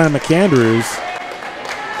back play by McAndrews.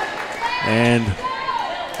 And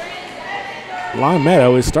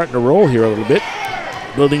Longmeadow is starting to roll here a little bit.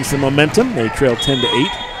 Building some momentum. They trail 10-8.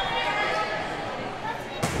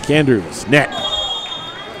 McAndrews, net.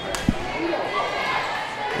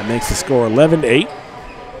 And makes the score 11-8.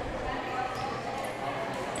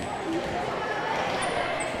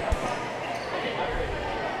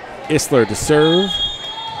 Isler to serve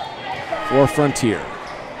for Frontier.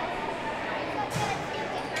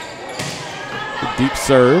 The deep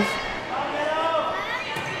serve.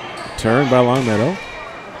 Turn by Longmeadow.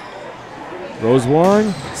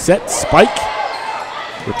 Rosewarne, set, spike.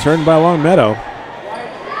 Returned by Longmeadow.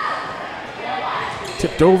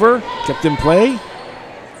 Tipped over, kept in play.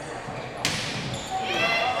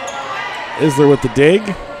 Isler with the dig.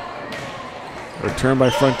 Returned by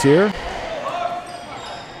Frontier.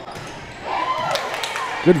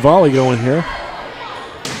 Good volley going here.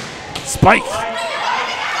 Spike.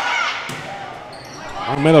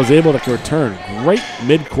 Longmeadow's able to return. Great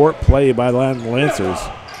mid-court play by the Lancers.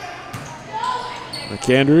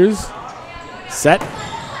 McAndrews. Set.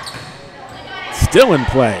 Still in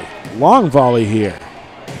play. Long volley here.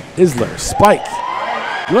 Isler. Spike.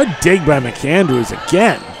 Good dig by McAndrews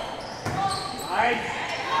again.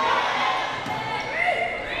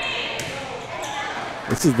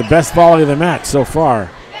 This is the best volley of the match so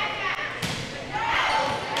far.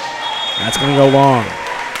 That's going to go long.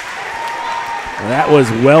 That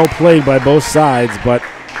was well played by both sides, but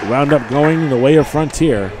wound up going the way of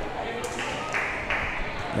Frontier.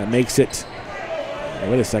 That makes it,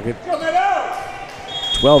 wait a second,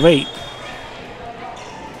 12-8.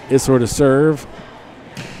 Isler to serve.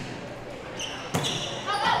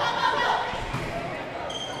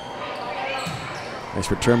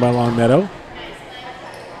 Nice return by Longmeadow.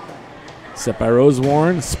 Set by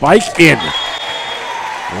Rosewarne. Spike in.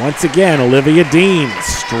 Once again, Olivia Dean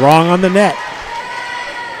strong on the net.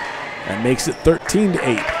 That makes it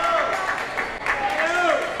 13-8.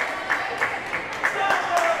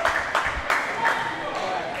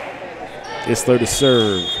 Isler to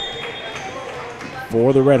serve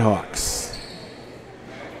for the Redhawks.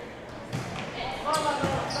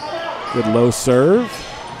 Good low serve.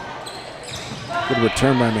 Good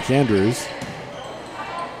return by McAndrews.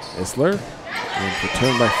 Isler, and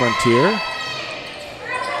returned by Frontier.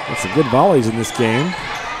 Got some good volleys in this game.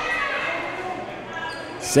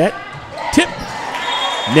 Set, tip,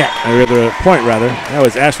 net, or the point rather. That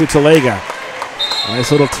was Ashley Talega.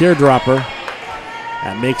 Nice little teardropper.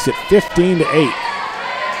 That makes it 15-8.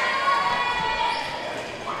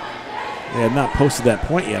 They have not posted that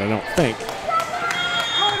point yet, I don't think.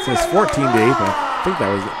 It says 14-8, but I think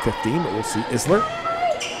that was at 15, but we'll see. Isler,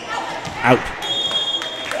 out.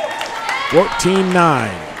 14-9.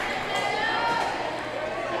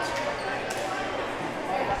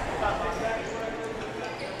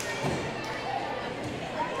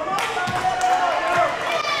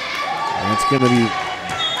 That's going to be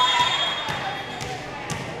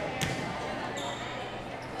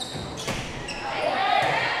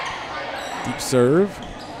deep serve,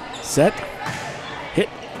 set, hit.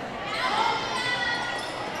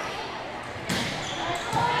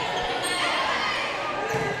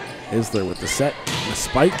 Isler with the set, the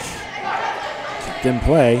spike, kept in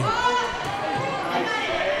play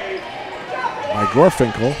by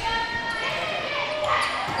Gorfinkel.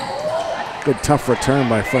 Good tough return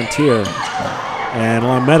by Frontier. And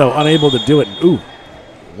Longmeadow unable to do it. Ooh,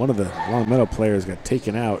 one of the Longmeadow players got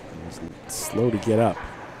taken out and was slow to get up.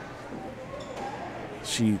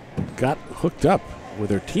 She got hooked up with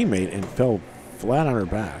her teammate and fell flat on her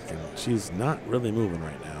back, and she's not really moving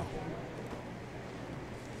right now.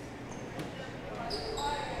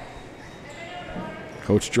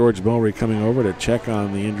 Coach George Mowry coming over to check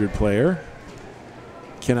on the injured player.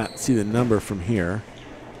 Cannot see the number from here.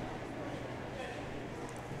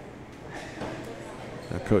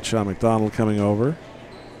 Now Coach Sean McDonald coming over.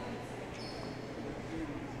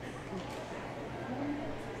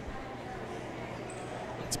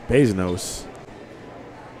 It's Bezos.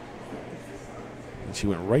 And she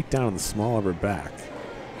went right down the small of her back.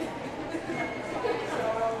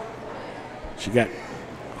 She got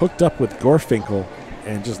hooked up with Gorfinkel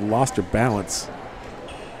and just lost her balance.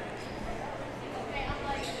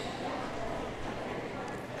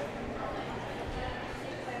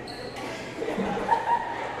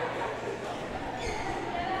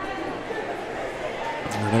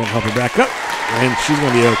 And they're going to help her back up, and she's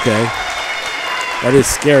going to be okay. That is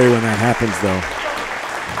scary when that happens, though.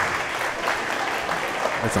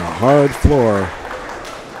 That's a hard floor.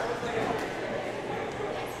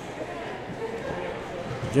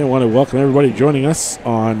 Again, I want to welcome everybody joining us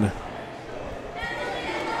on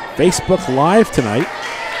Facebook Live tonight.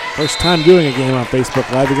 First time doing a game on Facebook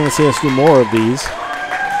Live. You're going to see us do more of these,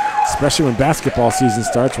 especially when basketball season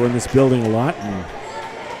starts. We're in this building a lot, and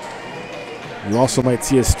you also might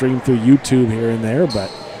see us stream through YouTube here and there, but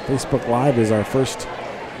Facebook Live is our first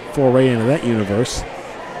foray into that universe.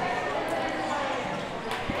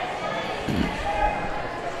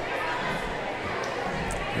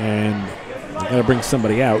 And they got to bring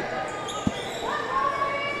somebody out.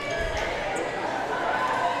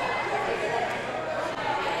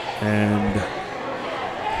 And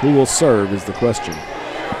who will serve is the question.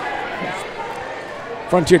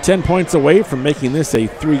 Frontier 10 points away from making this a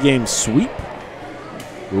 3-game sweep.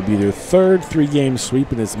 It will be their third 3-game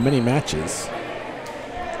sweep in as many matches.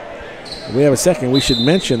 If we have a second, we should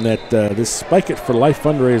mention that this Spike It for Life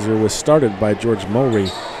fundraiser was started by George Mulry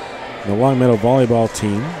and the Longmeadow volleyball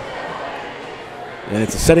team. And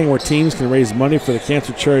it's a setting where teams can raise money for the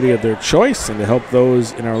cancer charity of their choice and to help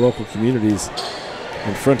those in our local communities.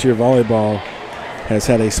 And Frontier Volleyball has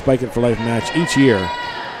had a Spike It for Life match each year.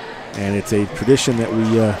 And it's a tradition that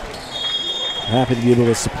we are happy to be able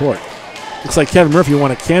to support. Looks like Kevin Murphy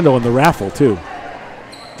won a candle in the raffle, too.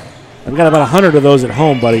 I've got about 100 of those at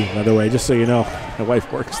home, buddy, by the way, just so you know. My wife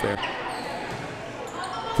works there.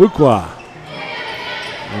 Fuqua.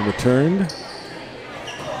 And returned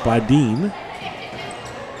by Dean.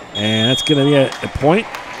 And that's going to be a point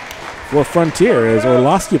for Frontier as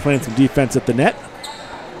Orlowski playing some defense at the net.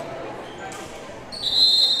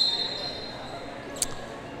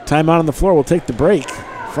 Timeout on the floor. We'll take the break.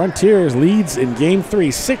 Frontiers leads in Game 3,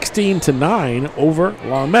 16-9 over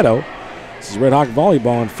Longmeadow. This is Red Hawk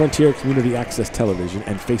Volleyball on Frontier Community Access Television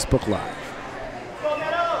and Facebook Live.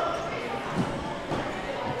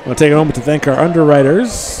 I want to take a moment to thank our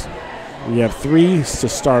underwriters. We have 3 to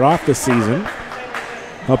start off this season,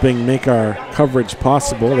 helping make our coverage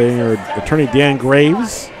possible. They are attorney Dan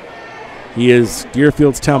Graves. He is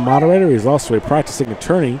Deerfield's town moderator. He is also a practicing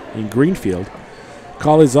attorney in Greenfield.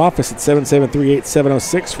 Call his office at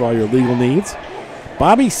 773-8706 for all your legal needs.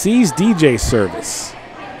 Bobby C's DJ Service.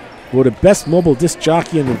 Voted Best Mobile Disc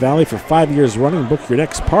Jockey in the Valley for 5 years running. Book your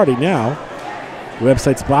next party now. The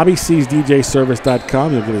website's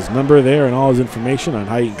BobbyC'sDJService.com. You'll get his number there and all his information on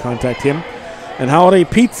how you can contact him. And Holiday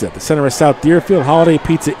Pizza, the center of South Deerfield. Holiday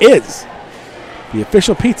Pizza is the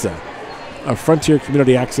official pizza of Frontier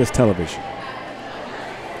Community Access Television.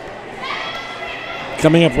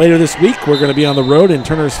 Coming up later this week, we're going to be on the road in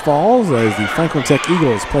Turners Falls as the Franklin Tech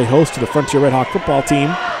Eagles play host to the Frontier Red Hawk football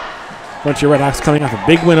team. Frontier Red Hawks coming off a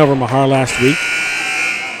big win over Mahar last week.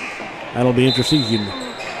 That'll be interesting. You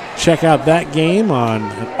can check out that game on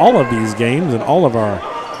all of these games and all of our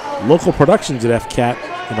local productions at FCAT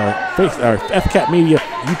and our FCAT Media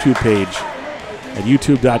YouTube page at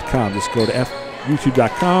youtube.com. Just go to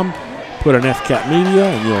youtube.com, put in FCAT Media,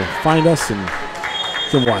 and you'll find us and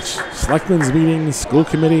you can watch selectmen's meetings, school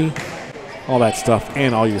committee, all that stuff,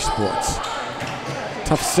 and all your sports.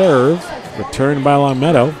 Tough serve, returned by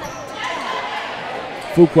Longmeadow.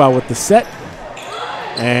 Fuqua with the set,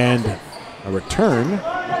 and a return.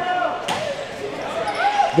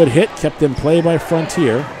 Good hit, kept in play by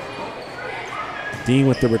Frontier. Dean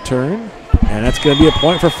with the return, and that's going to be a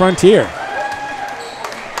point for Frontier.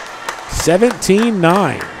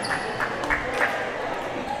 17-9.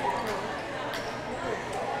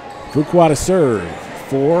 Fuqua to serve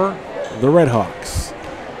for the Red Hawks,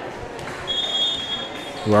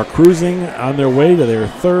 who are cruising on their way to their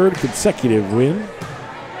 3rd consecutive win.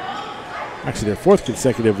 Actually, their 4th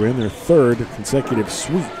consecutive win, their 3rd consecutive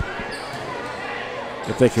sweep.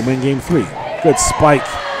 If they can win Game 3. Good spike.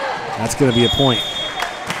 That's going to be a point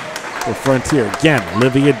for Frontier. Again,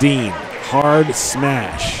 Olivia Dean. Hard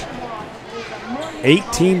smash.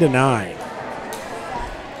 18-9.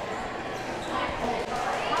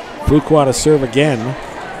 Fuqua to serve again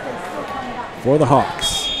for the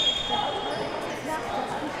Hawks.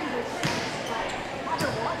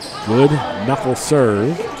 Good knuckle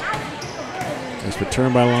serve. It's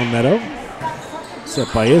returned by Longmeadow.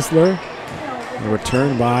 Set by Isler. And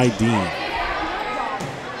returned by Dean.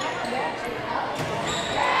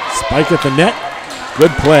 Spike at the net.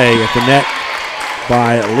 Good play at the net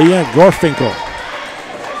by Leah Gorfinkel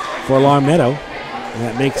for Longmeadow. And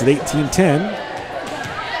that makes it 18-10.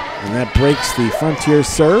 And that breaks the Frontier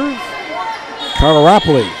serve.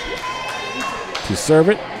 Carlaropoli to serve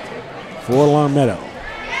it for Longmeadow.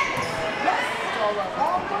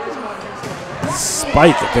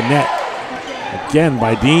 Spike at the net. Again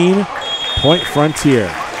by Dean. Point Frontier.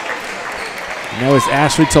 And that was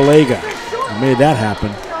Ashley Talega who made that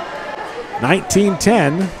happen.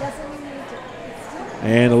 19-10.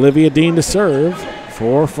 And Olivia Dean to serve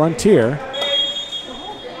for Frontier.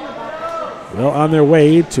 Well, on their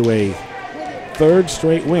way to a 3rd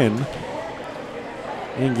straight win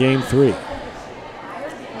in Game 3.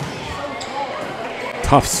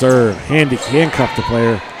 Tough serve. Handcuffed the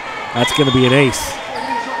player. That's going to be an ace.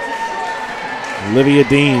 Olivia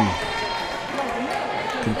Dean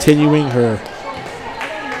continuing her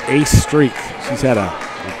ace streak. She's had a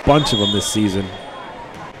bunch of them this season.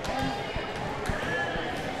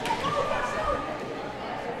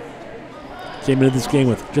 Came into this game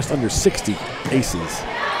with just under 60 aces.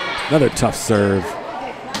 Another tough serve.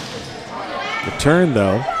 Return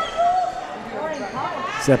though.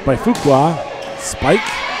 Set by Fuqua. Spike.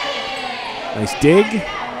 Nice dig.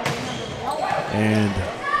 And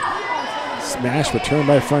smash return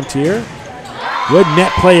by Frontier. Good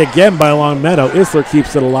net play again by Longmeadow. Isler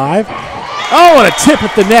keeps it alive. Oh, and a tip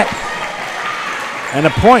at the net. And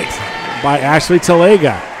a point by Ashley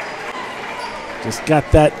Talega. Just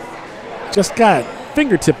got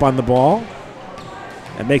fingertip on the ball.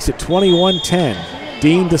 That makes it 21-10.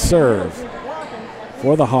 Dean to serve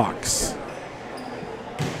for the Hawks.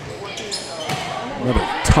 Another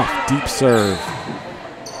tough, deep serve.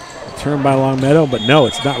 Returned by Longmeadow, but no,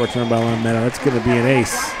 it's not returned by Longmeadow. It's going to be an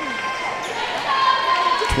ace.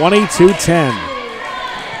 22-10.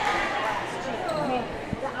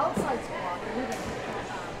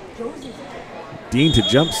 Dean to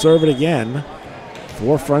jump serve it again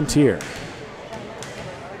for Frontier.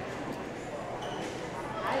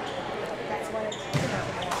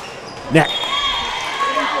 Net.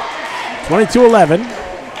 22-11.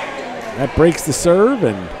 That breaks the serve,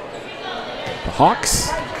 and the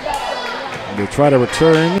Hawks will try to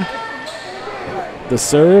return the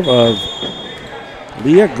serve of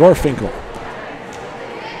Leah Gorfinkel.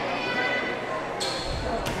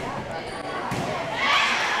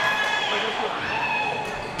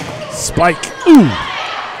 Spike. Ooh.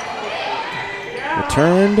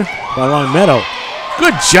 Returned by Longmeadow.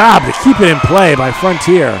 Good job to keep it in play by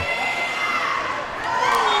Frontier.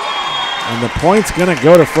 And the point's going to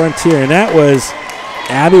go to Frontier. And that was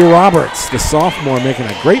Abby Roberts, the sophomore, making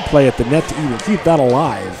a great play at the net to even keep that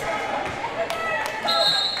alive.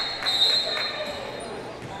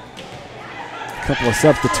 A couple of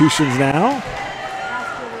substitutions now.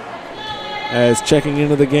 As checking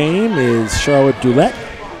into the game is Charlotte Dulett.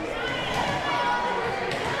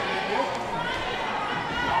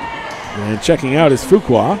 And checking out is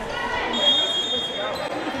Fuqua.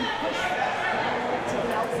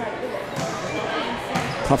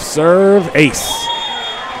 Tough serve, ace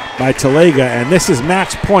by Talega, and this is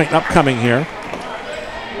match point upcoming here.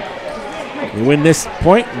 We win this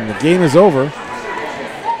point and the game is over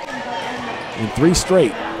in 3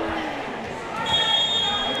 straight.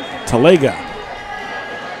 Talega.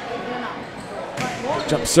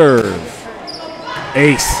 Jump serve.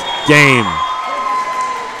 Ace. Game.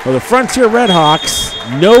 For the Frontier Redhawks,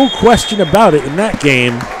 no question about it in that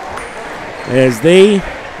game as they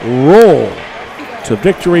roll to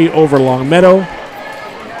victory over Longmeadow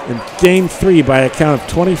in Game 3 by a count of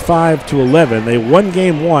 25-11. They won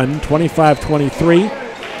Game 1, 25-23.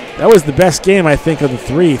 That was the best game, I think, of the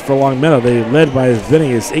 3 for Longmeadow. They led by as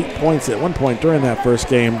many as 8 points at one point during that first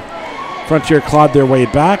game. Frontier clawed their way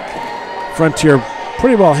back. Frontier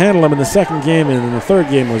pretty well handled them in the second game, and in the third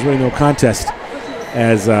game was really no contest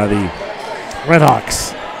as the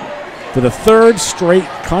Redhawks, for the 3rd straight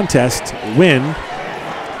contest, win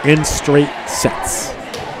in straight sets.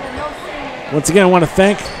 Once again, I want to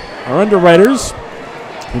thank our underwriters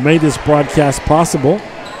who made this broadcast possible.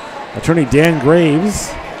 Attorney Dan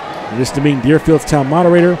Graves, just to being Deerfield's town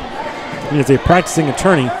moderator. He is a practicing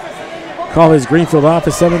attorney. Call his Greenfield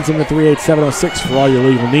office, 773-8706 for all your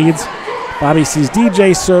legal needs. Bobby C's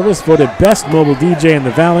DJ service, voted best mobile DJ in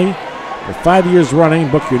the Valley for 5 years running.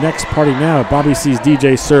 Book your next party now at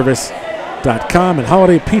BobbyC'sDJService.com. And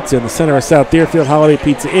Holiday Pizza in the center of South Deerfield. Holiday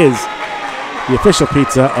Pizza is the official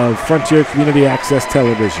pizza of Frontier Community Access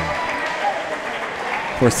Television.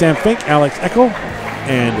 For Sam Fink, Alex Eckel,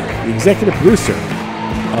 and the executive producer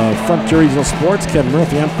of Frontier Regional Sports, Kevin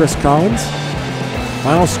Murphy, I'm Chris Collins.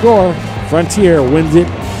 Final score, Frontier wins it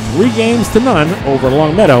 3-0 over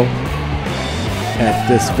Longmeadow at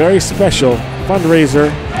this very special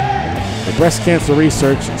fundraiser for breast cancer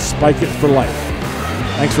research, Spike It for Life.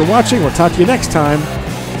 Thanks for watching. We'll talk to you next time.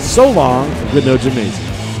 So long from Goodnoe Gymnasium.